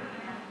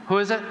 Who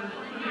is it?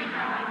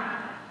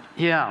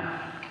 Yeah,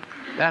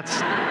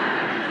 that's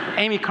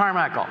Amy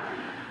Carmichael.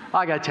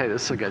 I got to tell you,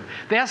 this is so good.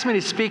 They asked me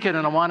to speak at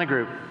an Awana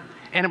group,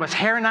 and it was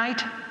hair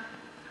night.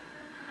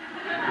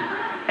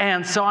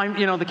 And so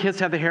the kids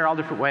have their hair all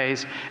different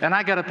ways. And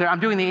I got up there, I'm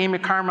doing the Amy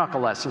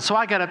Carmichael lesson. So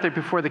I got up there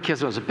before the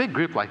kids. It was a big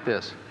group like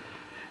this.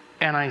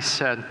 And I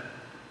said,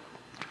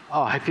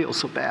 oh, I feel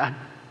so bad.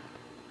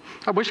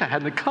 I wish I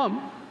hadn't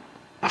come.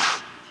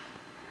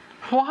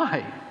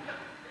 Why?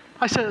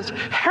 I said, it's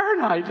hair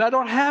night and I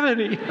don't have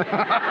any.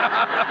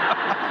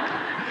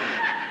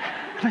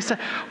 And I said,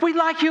 we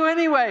like you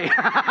anyway.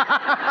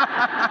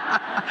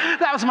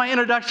 That was my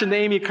introduction to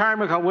Amy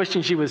Carmichael,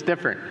 wishing she was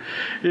different.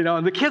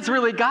 And the kids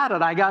really got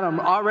it. I got them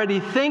already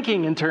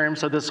thinking in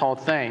terms of this whole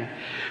thing.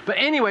 But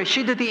anyway,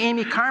 she did the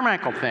Amy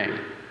Carmichael thing.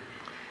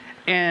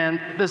 And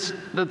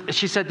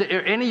she said, do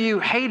any of you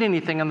hate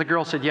anything? And the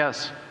girl said,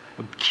 yes.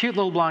 A cute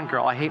little blonde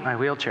girl, I hate my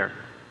wheelchair.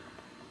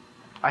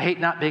 I hate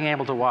not being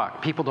able to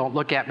walk. People don't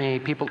look at me.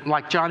 People,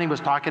 like Johnny was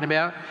talking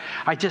about,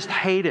 I just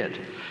hate it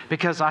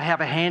because I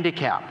have a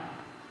handicap.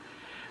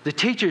 The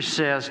teacher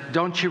says,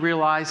 don't you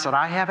realize that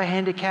I have a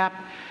handicap?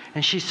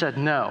 And she said,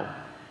 no.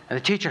 And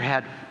the teacher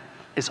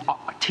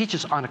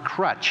teaches on a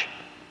crutch.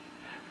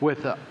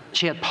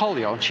 She had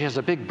polio, and she has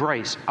a big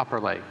brace up her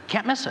leg.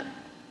 Can't miss it.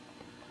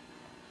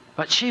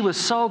 But she was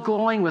so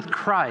glowing with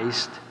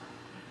Christ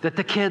that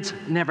the kids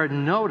never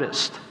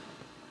noticed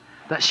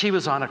that she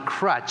was on a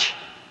crutch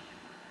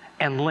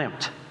and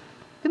limped.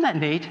 Isn't that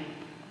neat?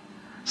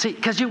 See,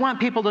 because you want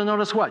people to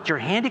notice what? Your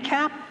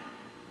handicap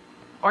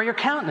or your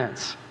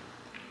countenance?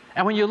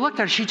 And when you looked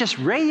at her, she just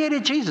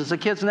radiated Jesus.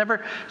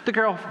 The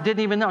girl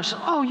didn't even know. She said,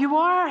 oh, you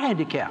are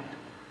handicapped.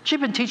 She'd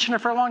been teaching her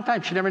for a long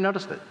time. She never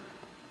noticed it.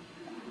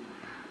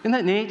 Isn't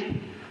that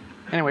neat?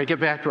 Anyway, get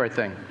back to our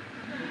thing.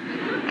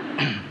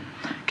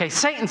 Okay,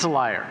 Satan's a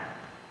liar.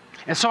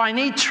 And so I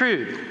need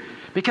truth.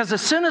 Because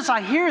as soon as I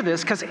hear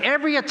this, because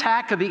every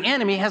attack of the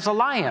enemy has a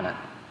lie in it,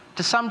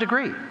 to some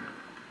degree.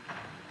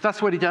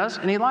 That's what he does,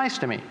 and he lies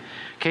to me.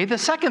 Okay, the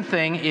second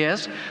thing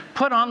is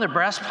put on the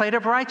breastplate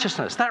of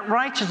righteousness. That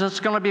righteousness is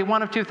going to be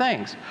one of two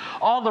things.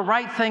 All the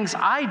right things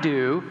I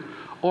do,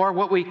 or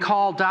what we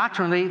call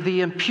doctrinally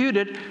the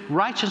imputed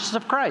righteousness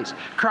of Christ.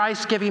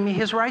 Christ giving me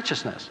his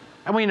righteousness.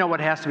 And we know what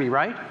has to be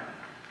right.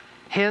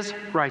 His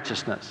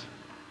righteousness.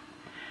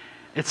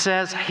 It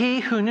says, he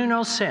who knew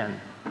no sin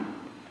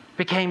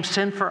became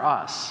sin for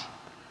us.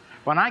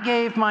 When I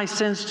gave my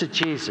sins to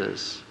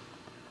Jesus,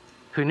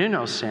 who knew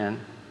no sin,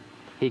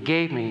 he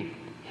gave me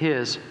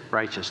his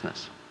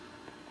righteousness.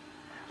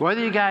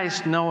 Whether you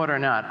guys know it or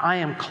not, I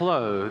am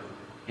clothed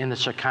in the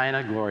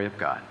Shekinah glory of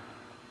God.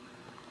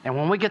 And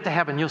when we get to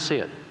heaven, you'll see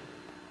it.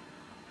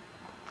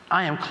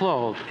 I am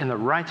clothed in the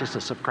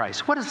righteousness of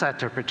Christ. What is that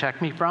to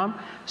protect me from?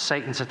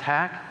 Satan's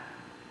attack?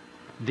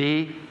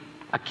 The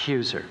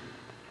accuser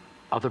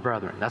of the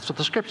brethren. That's what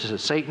the scripture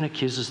says. Satan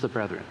accuses the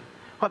brethren.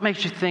 What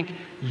makes you think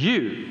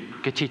you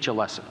could teach a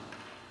lesson?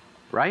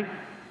 Right?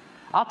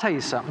 I'll tell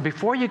you something.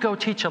 Before you go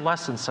teach a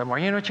lesson somewhere,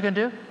 you know what you're going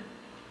to do?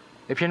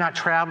 If you're not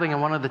traveling in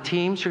one of the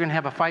teams, you're going to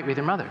have a fight with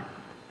your mother.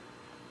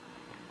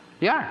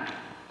 You are.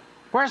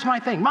 Where's my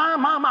thing?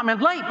 Mom, I'm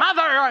late.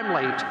 Mother, I'm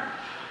late.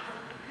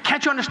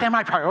 Can't you understand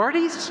my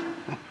priorities?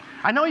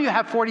 I know you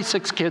have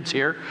 46 kids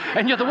here,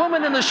 and you're the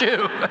woman in the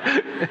shoe.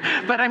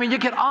 But I mean, you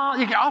get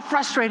all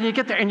frustrated, you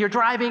get there, and you're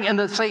driving,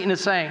 and Satan is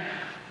saying,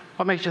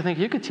 what makes you think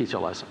you could teach a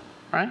lesson,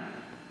 right?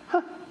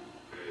 Huh.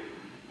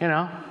 You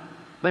know,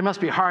 they must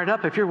be hard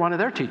up if you're one of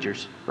their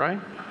teachers, right?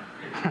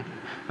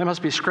 They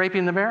must be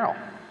scraping the barrel.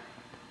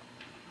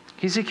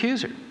 He's the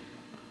accuser.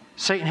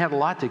 Satan had a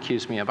lot to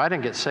accuse me of. I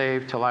didn't get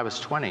saved till I was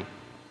 20,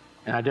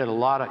 and I did a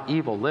lot of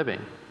evil living.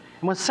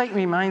 And when Satan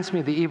reminds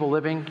me of the evil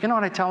living, you know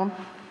what I tell him?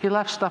 He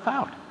left stuff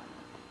out.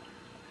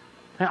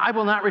 Now, I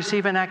will not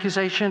receive an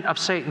accusation of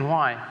Satan.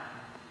 Why?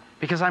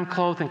 Because I'm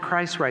clothed in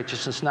Christ's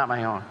righteousness, not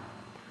my own.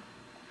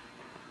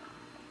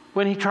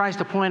 When he tries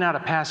to point out a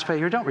past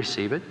failure, don't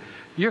receive it.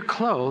 You're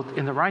clothed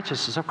in the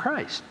righteousness of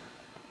Christ.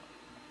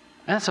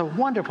 And that's a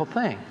wonderful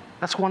thing.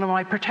 That's one of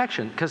my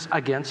protection, because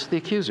against the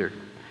accuser.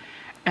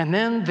 And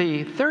then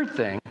the third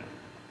thing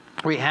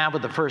we have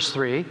with the first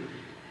three,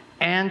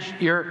 and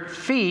your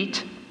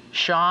feet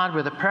shod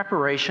with the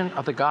preparation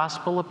of the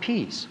gospel of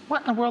peace.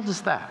 What in the world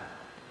is that?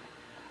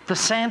 The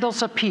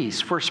sandals of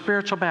peace for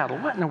spiritual battle.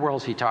 What in the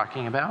world is he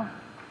talking about?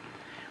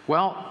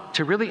 Well,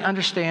 to really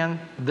understand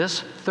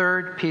this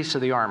third piece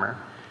of the armor,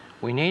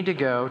 we need to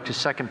go to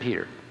 2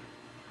 Peter,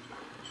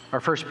 or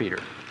 1 Peter,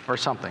 or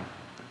something.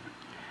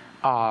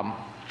 Go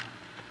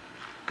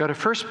to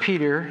 1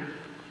 Peter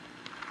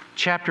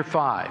chapter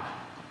 5.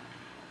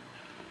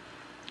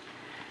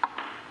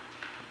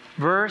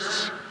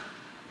 Verse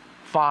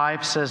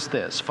 5 says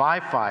this,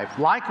 5:5.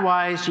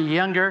 Likewise, ye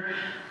younger,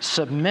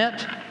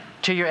 submit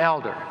to your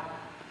elder.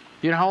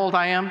 You know how old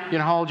I am? You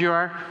know how old you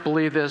are?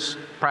 Believe this,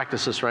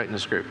 practice this right in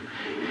this group.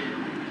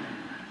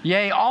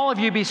 Yea, all of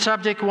you be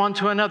subject one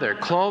to another,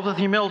 clothed with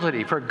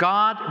humility, for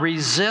God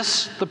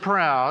resists the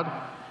proud,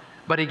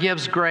 but he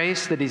gives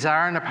grace, the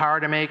desire, and the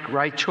power to make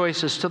right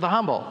choices to the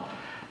humble.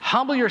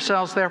 Humble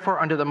yourselves, therefore,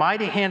 under the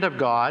mighty hand of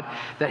God,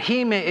 that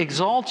he may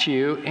exalt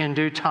you in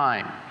due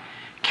time.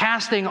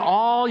 Casting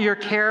all your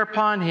care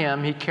upon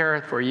him, he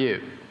careth for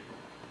you.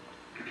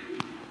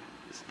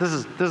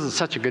 This is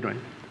such a good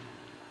one.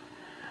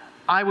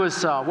 I was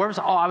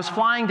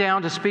flying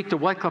down to speak to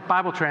Wycliffe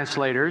Bible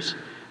translators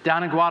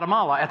down in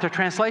Guatemala at their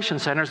translation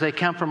centers. They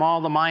come from all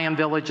the Mayan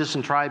villages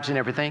and tribes and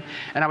everything.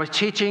 And I was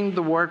teaching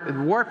the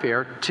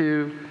warfare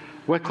to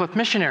Wycliffe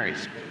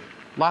missionaries,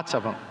 lots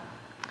of them.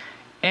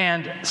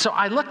 And so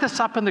I looked this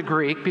up in the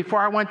Greek before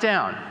I went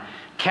down.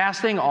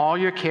 Casting all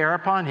your care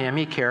upon him,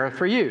 he careth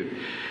for you.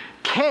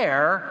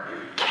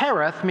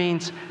 Careth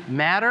means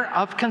matter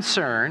of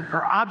concern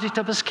or object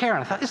of his care.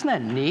 And I thought, isn't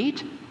that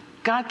neat?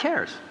 God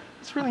cares.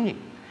 It's really neat.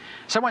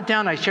 So I went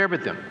down and I shared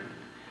with them.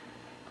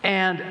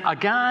 And a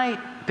guy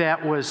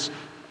that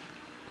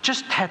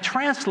had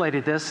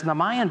translated this in the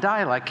Mayan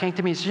dialect came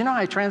to me and said, you know,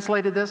 I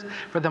translated this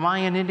for the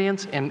Mayan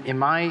Indians in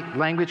my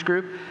language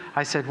group.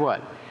 I said,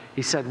 what?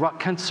 He said, what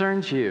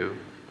concerns you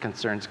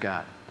concerns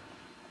God.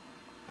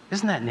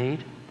 Isn't that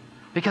neat?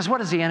 Because what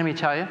does the enemy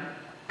tell you?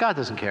 God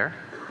doesn't care.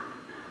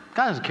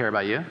 God doesn't care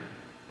about you.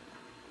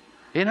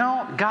 You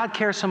know, God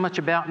cares so much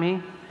about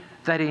me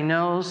that he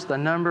knows the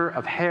number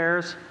of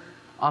hairs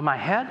on my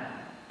head.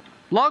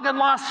 Logan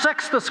lost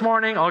 6 this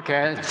morning.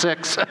 Okay,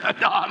 6.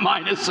 No,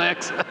 mine is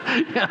 6.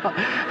 You know?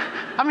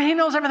 I mean, he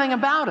knows everything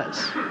about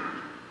us.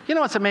 You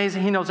know what's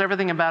amazing? He knows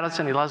everything about us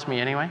and he loves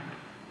me anyway.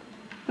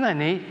 Isn't that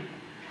neat?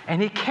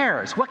 And he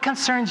cares. What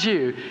concerns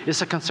you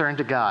is a concern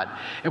to God.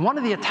 And one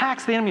of the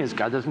attacks of the enemy is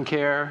God doesn't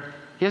care.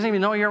 He doesn't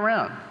even know you're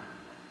around.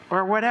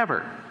 Or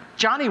whatever.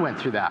 Johnny went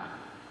through that.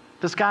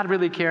 Does God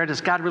really care?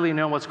 Does God really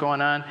know what's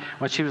going on?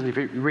 When she was, if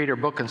you read her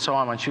book and so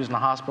on, when she was in the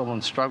hospital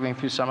and struggling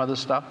through some of this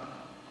stuff.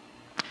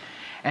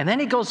 And then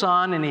he goes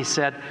on and he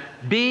said,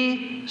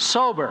 be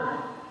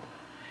sober.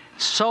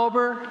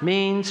 Sober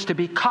means to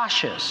be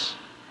cautious.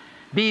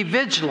 Be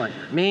vigilant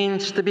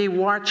means to be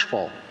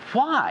watchful.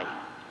 Why?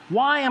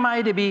 Why am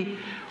I to be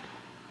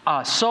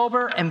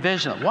sober and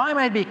vigilant? Why am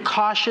I to be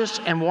cautious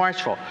and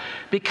watchful?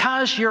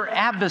 Because your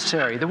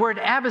adversary, the word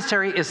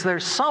adversary is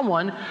there's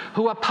someone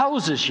who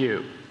opposes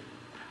you.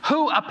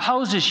 Who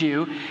opposes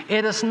you?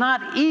 It is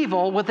not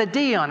evil with a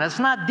D on it. It's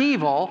not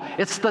devil,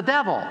 it's the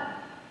devil.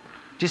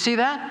 Do you see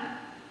that?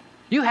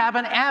 You have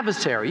an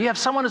adversary. You have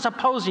someone who's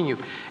opposing you.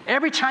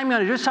 Every time you're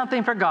going to do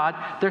something for God,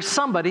 there's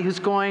somebody who's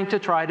going to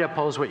try to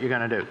oppose what you're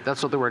going to do.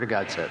 That's what the Word of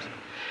God says.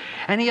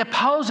 And he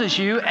opposes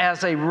you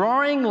as a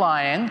roaring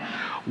lion,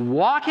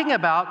 walking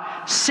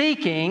about,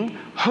 seeking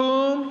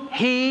whom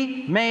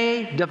he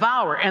may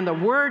devour. And the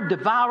word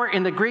devour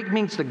in the Greek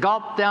means to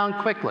gulp down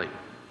quickly.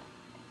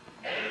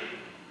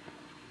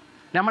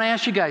 Now I'm going to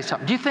ask you guys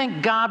something. Do you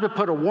think God would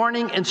put a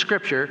warning in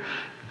Scripture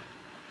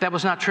that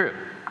was not true?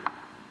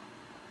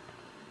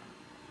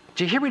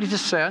 Do you hear what he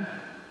just said?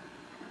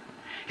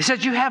 He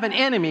said, you have an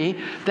enemy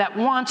that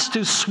wants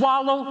to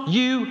swallow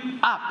you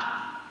up.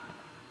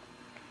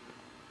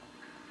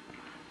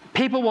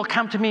 People will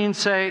come to me and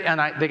say,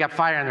 and they got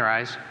fire in their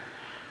eyes,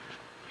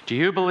 do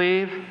you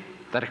believe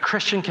that a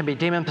Christian can be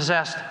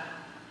demon-possessed?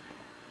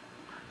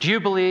 Do you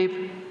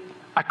believe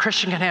a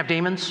Christian can have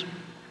demons?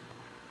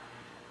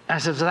 And I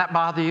said, does that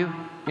bother you?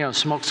 You know,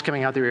 smoke's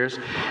coming out their ears.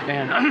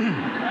 And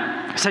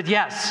I said,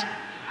 yes.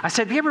 I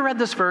said, have you ever read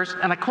this verse?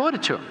 And I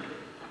quoted to him.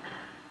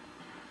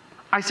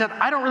 I said,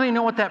 I don't really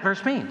know what that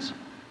verse means.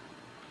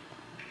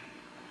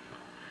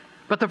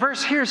 But the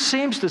verse here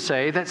seems to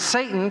say that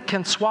Satan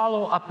can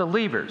swallow up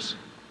believers.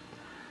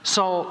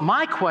 So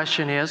my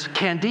question is,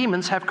 can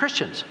demons have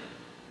Christians?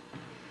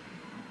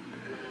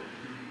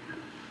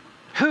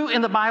 Who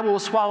in the Bible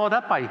was swallowed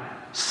up by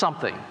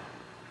something?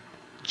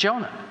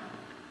 Jonah,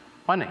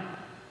 wasn't he?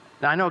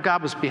 Now I know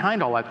God was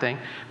behind all that thing,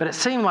 but it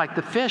seemed like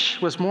the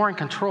fish was more in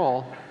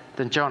control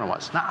than Jonah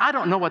was. Now I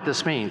don't know what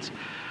this means.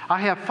 I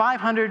have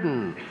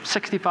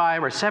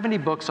 565 or 70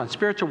 books on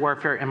spiritual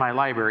warfare in my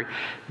library.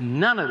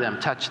 None of them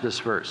touch this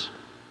verse.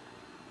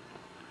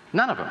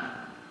 None of them.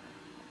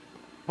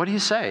 What do you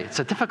say? It's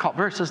a difficult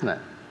verse, isn't it?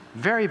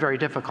 Very, very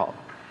difficult.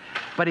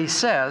 But he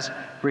says,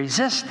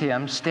 resist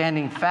him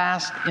standing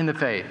fast in the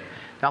faith.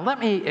 Now let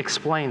me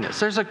explain this.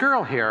 There's a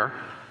girl here.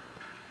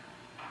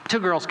 Two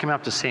girls came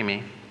up to see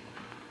me.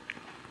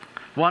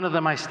 One of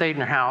them, I stayed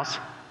in her house.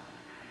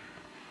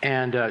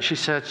 And she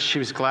said she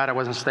was glad I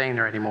wasn't staying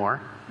there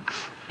anymore.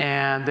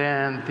 And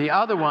then the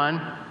other one,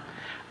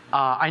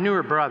 I knew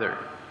her brother,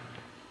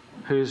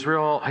 he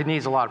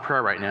needs a lot of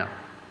prayer right now.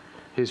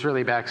 He's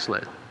really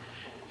backslid.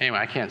 Anyway,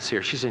 I can't see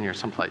her. She's in here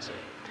someplace.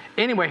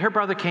 Anyway, her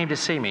brother came to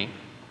see me.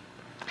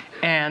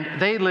 And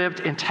they lived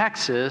in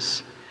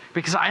Texas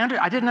because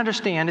I didn't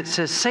understand. It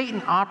says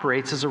Satan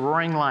operates as a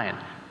roaring lion.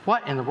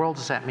 What in the world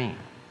does that mean?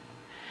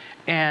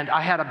 And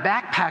I had a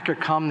backpacker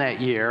come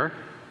that year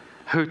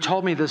who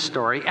told me this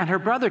story, and her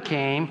brother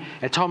came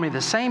and told me the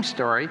same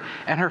story,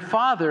 and her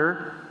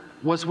father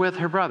was with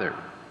her brother.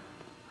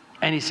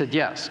 And he said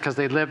yes, because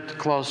they lived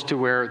close to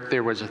where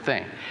there was a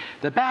thing.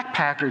 The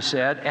backpacker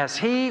said, as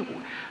he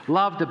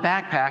loved to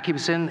backpack, he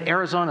was in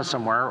Arizona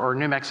somewhere, or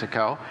New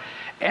Mexico,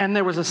 and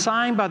there was a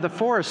sign by the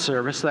Forest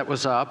Service that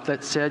was up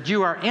that said,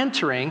 you are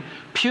entering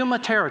Puma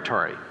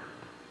territory.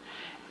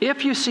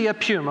 If you see a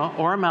puma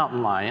or a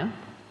mountain lion,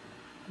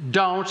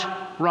 don't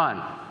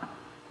run.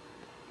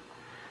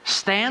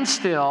 Stand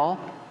still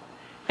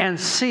and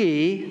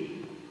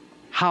see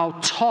how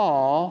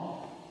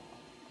tall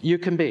you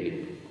can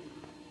be.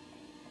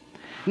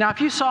 Now,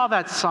 if you saw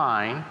that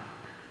sign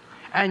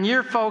and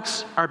your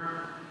folks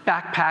are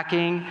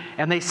backpacking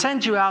and they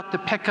send you out to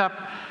pick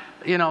up,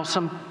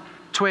 some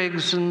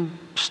twigs and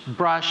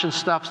brush and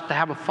stuff to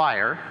have a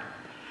fire,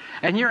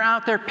 and you're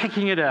out there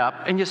picking it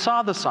up and you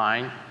saw the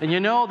sign and you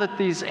know that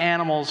these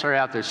animals are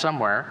out there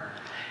somewhere,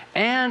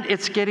 and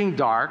it's getting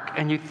dark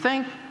and you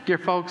think your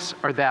folks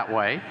are that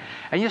way,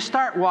 and you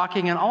start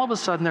walking, and all of a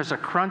sudden there's a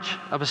crunch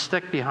of a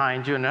stick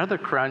behind you, another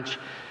crunch,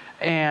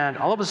 and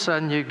all of a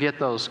sudden you get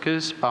those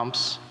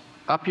goosebumps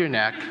up your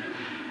neck,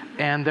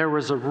 and there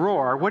was a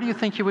roar. What do you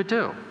think you would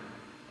do?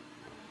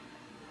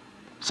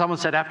 Someone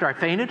said, after I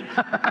fainted?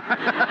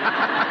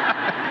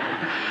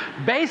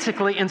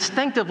 Basically,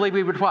 instinctively,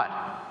 we would what?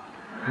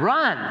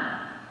 Run.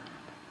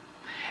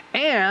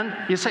 And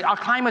you say, I'll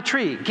climb a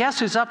tree. Guess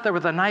who's up there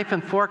with a knife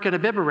and fork and a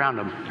bib around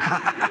them?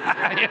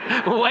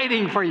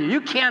 Waiting for you. You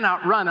can't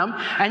outrun them,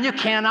 and you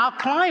can't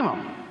outclimb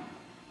them.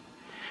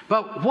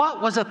 But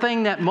what was the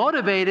thing that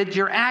motivated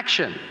your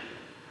action?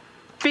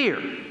 Fear.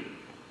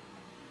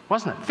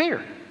 Wasn't it?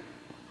 Fear.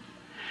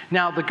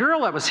 Now, the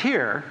girl that was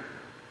here,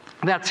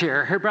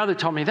 her brother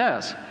told me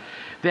this,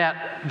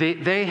 that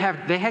they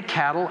had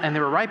cattle, and they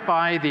were right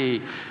by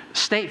the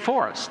state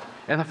forest.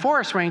 And the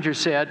forest ranger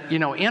said,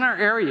 in our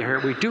area here,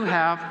 we do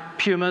have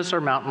pumas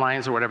or mountain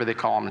lions or whatever they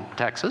call them in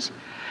Texas,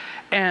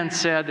 and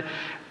said,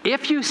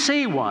 if you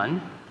see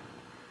one,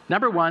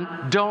 number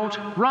one, don't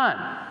run.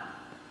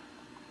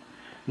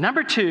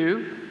 Number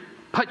two,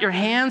 put your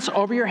hands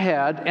over your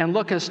head and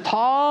look as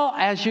tall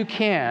as you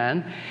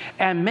can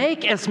and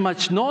make as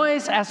much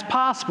noise as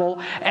possible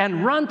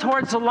and run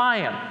towards the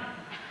lion.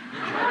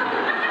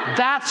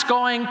 That's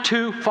going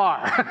too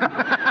far.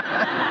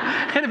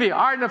 It'd be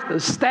hard enough to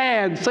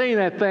stand seeing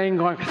that thing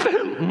going,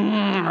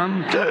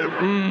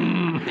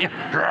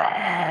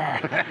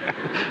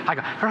 I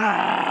go,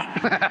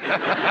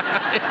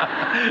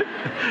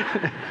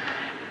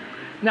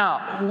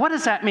 Now, what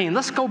does that mean?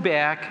 Let's go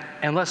back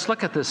and let's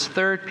look at this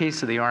third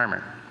piece of the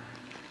armor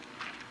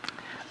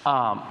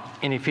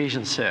in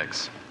Ephesians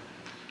 6.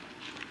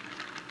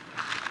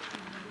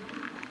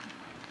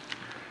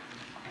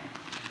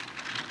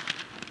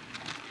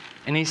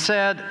 And he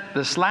said,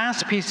 this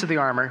last piece of the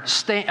armor,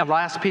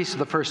 last piece of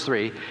the first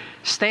three,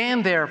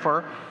 stand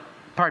therefore,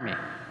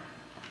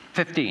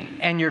 15,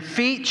 and your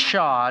feet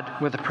shod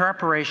with the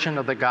preparation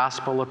of the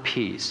gospel of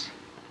peace.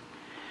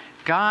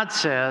 God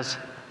says,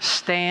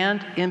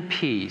 stand in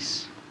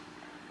peace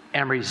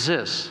and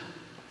resist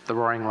the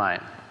roaring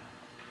lion.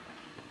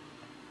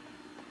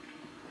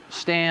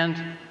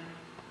 Stand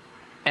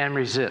and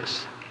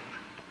resist.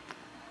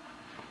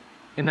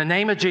 In the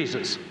name of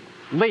Jesus,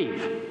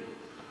 leave.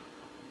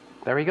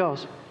 There he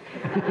goes.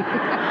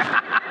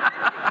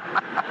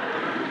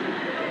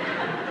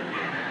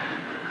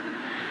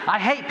 I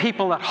hate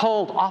people that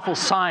hold awful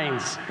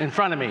signs in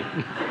front of me.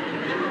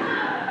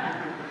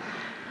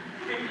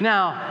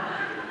 Now,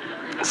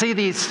 see,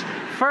 these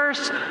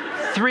first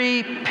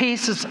three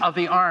pieces of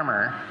the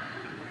armor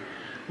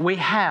we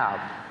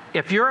have.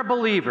 If you're a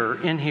believer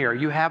in here,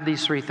 you have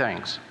these three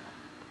things.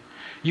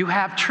 You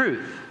have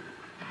truth,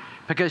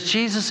 because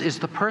Jesus is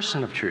the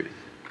person of truth.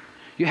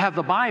 You have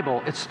the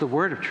Bible, it's the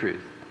word of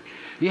truth.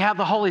 You have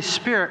the Holy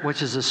Spirit,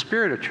 which is the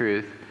Spirit of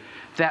truth,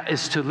 that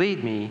is to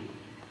lead me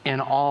in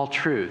all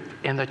truth.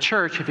 In the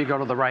church, if you go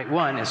to the right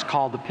one, is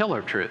called the pillar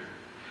of truth.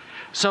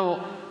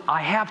 So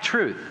I have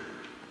truth.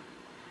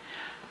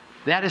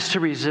 That is to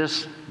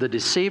resist the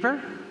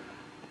deceiver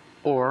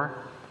or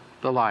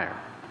the liar.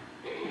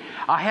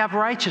 I have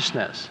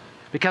righteousness,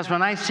 because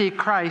when I see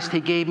Christ,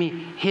 he gave me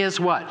his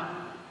what?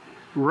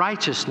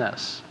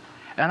 Righteousness.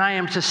 And I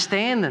am to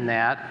stand in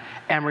that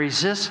and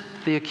resist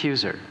the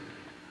accuser.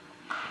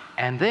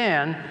 And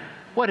then,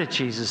 what did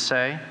Jesus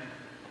say?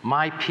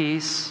 My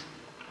peace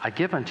I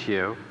give unto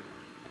you.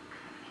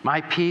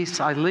 My peace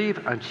I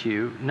leave unto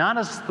you. Not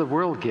as the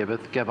world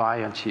giveth, give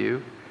I unto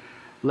you.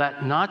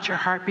 Let not your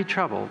heart be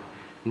troubled,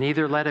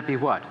 neither let it be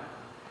what?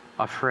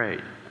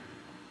 Afraid.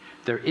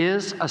 There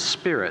is a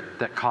spirit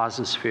that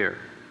causes fear.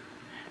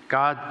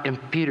 God, and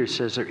Peter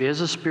says, there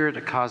is a spirit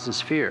that causes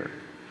fear.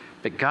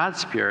 But God's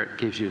Spirit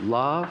gives you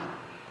love,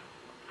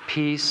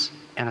 peace,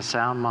 and a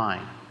sound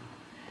mind.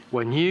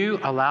 When you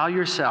allow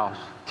yourself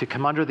to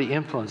come under the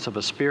influence of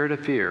a spirit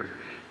of fear,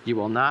 you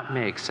will not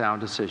make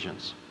sound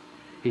decisions.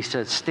 He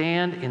said,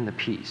 stand in the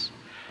peace.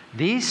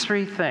 These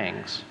three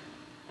things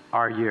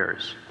are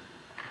yours.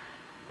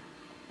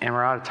 And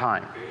we're out of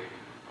time.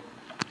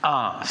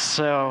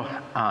 So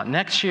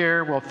next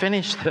year we'll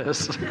finish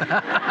this.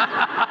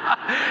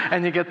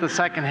 And you get the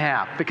second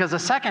half. Because the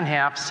second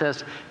half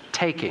says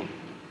taking.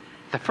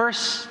 The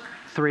first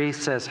three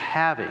says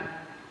having.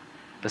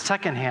 The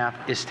second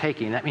half is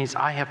taking. That means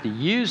I have to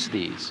use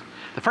these.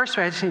 The first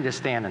three, I just need to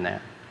stand in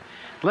that.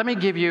 Let me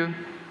give you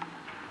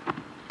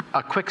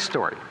a quick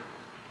story.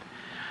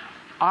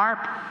 Our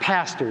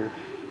pastor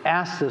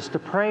asked us to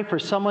pray for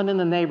someone in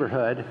the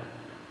neighborhood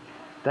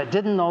that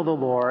didn't know the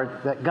Lord,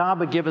 that God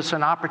would give us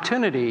an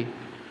opportunity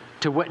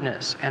to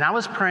witness. And I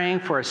was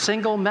praying for a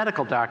single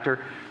medical doctor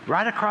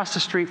right across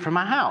the street from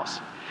my house.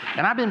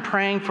 And I've been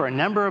praying for a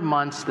number of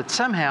months that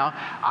somehow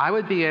I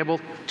would be able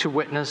to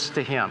witness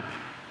to him.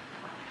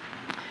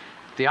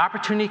 The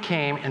opportunity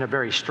came in a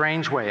very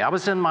strange way. I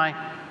was in my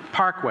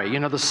parkway, you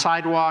know, the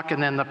sidewalk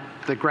and then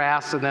the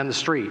grass and then the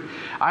street.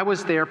 I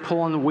was there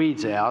pulling the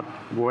weeds out,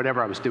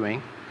 whatever I was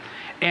doing.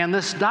 And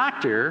this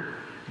doctor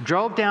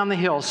drove down the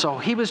hill. So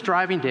he was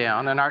driving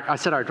down, and I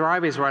said our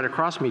driveways right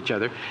across from each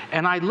other.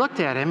 And I looked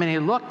at him, and he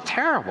looked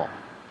terrible.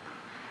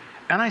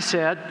 And I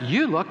said,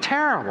 you look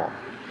terrible.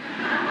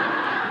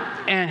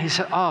 And he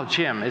said, oh,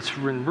 Jim, it's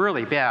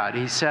really bad.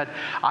 He said,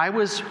 I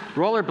was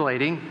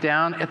rollerblading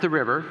down at the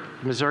river,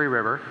 Missouri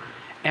River,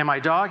 and my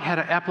dog had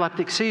an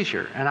epileptic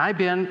seizure. And I've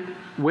been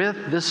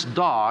with this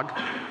dog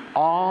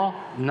all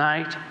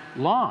night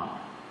long.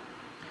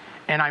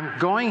 And I'm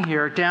going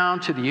here down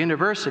to the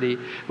university,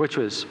 which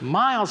was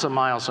miles and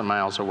miles and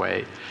miles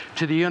away,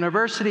 to the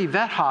university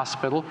vet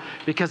hospital,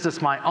 because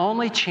it's my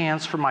only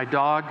chance for my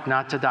dog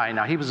not to die.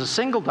 Now, he was a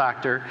single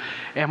doctor,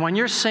 and when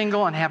you're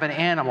single and have an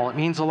animal, it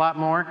means a lot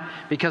more,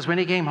 because when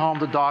he came home,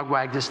 the dog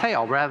wagged his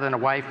tail rather than a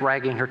wife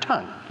wagging her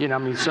tongue. You know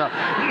what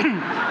I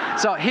mean?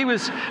 So he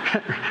was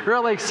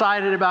really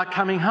excited about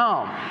coming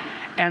home.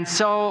 And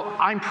so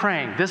I'm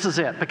praying, this is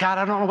it. But God,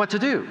 I don't know what to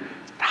do.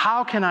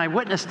 How can I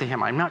witness to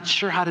him? I'm not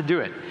sure how to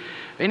do it.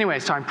 Anyway,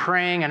 so I'm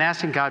praying and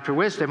asking God for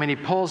wisdom, and he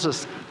pulls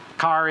this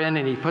car in,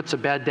 and he puts a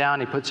bed down,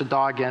 he puts a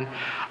dog in.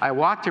 I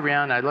walked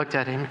around, I looked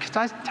at him, could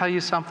I tell you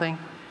something?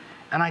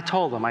 And I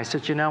told him, I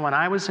said, you know, when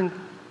I was in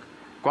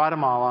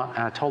Guatemala,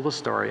 and I told the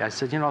story, I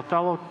said, you know, a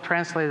fellow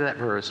translated that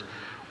verse,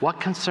 what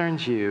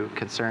concerns you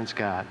concerns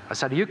God. I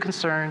said, are you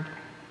concerned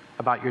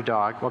about your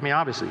dog? Well, I mean,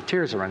 obviously,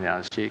 tears are running down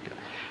his cheek.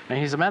 And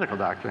he's a medical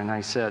doctor, and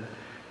I said,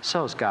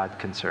 so is God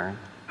concerned.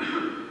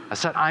 I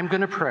said, I'm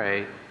going to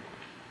pray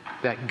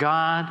that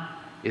God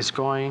is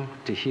going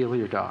to heal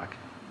your dog.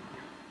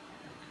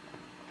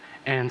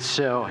 And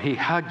so he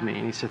hugged me,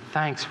 and he said,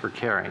 thanks for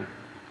caring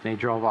And he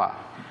drove off.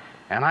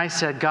 And I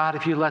said, God,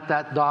 if you let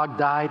that dog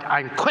die,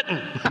 I'm quitting.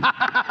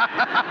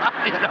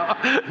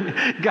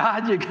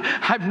 God,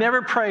 I've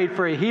never prayed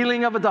for a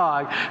healing of a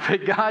dog,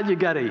 but God, you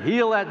got to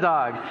heal that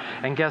dog.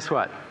 And guess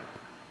what?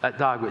 That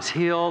dog was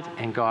healed,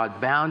 and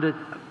God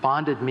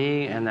bonded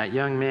me and that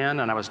young man,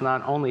 and I was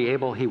not only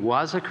able, he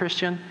was a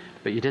Christian,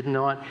 but you didn't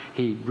know it.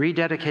 He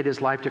rededicated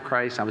his life to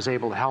Christ. I was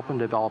able to help him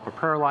develop a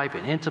prayer life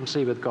and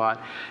intimacy with God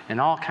and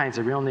all kinds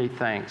of real neat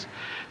things.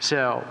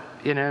 So,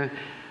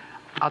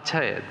 I'll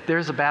tell you,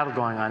 there's a battle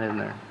going on in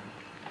there.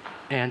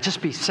 And just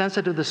be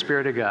sensitive to the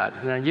Spirit of God.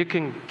 Now, you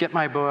can get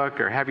my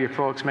book or have your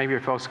folks, maybe your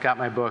folks got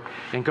my book,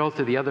 and go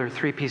through the other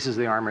 3 pieces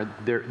of the armor.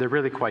 They're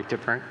really quite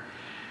different.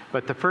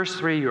 But the first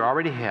 3 you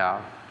already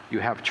have. You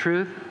have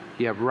truth,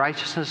 you have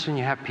righteousness, and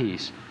you have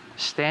peace.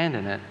 Stand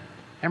in it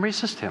and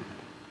resist him.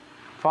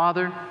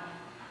 Father,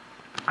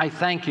 I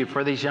thank you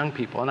for these young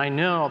people, and I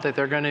know that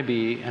they're going to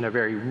be in a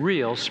very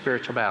real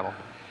spiritual battle,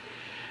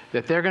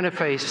 that they're going to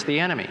face the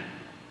enemy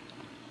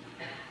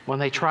when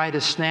they try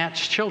to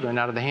snatch children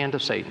out of the hand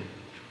of Satan,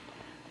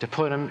 to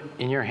put them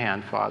in your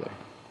hand, Father.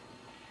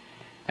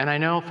 And I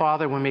know,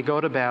 Father, when we go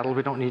to battle,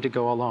 we don't need to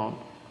go alone.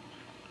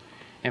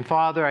 And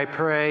Father, I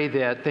pray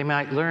that they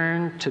might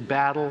learn to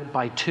battle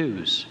by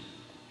 2s,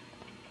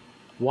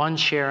 1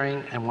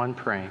 sharing and 1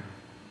 praying.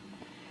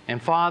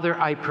 And Father,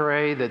 I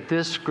pray that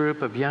this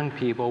group of young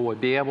people would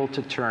be able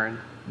to turn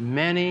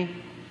many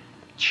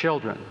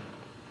children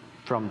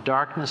from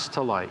darkness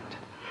to light.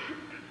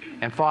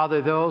 And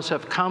Father, those who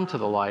have come to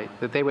the light,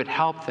 that they would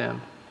help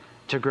them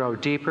to grow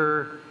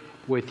deeper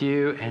with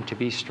you and to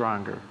be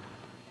stronger.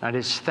 I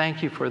just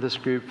thank you for this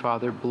group,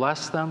 Father.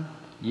 Bless them,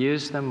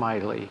 use them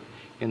mightily.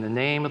 In the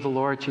name of the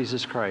Lord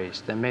Jesus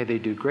Christ, and may they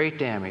do great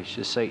damage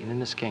to Satan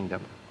and his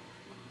kingdom.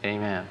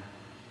 Amen.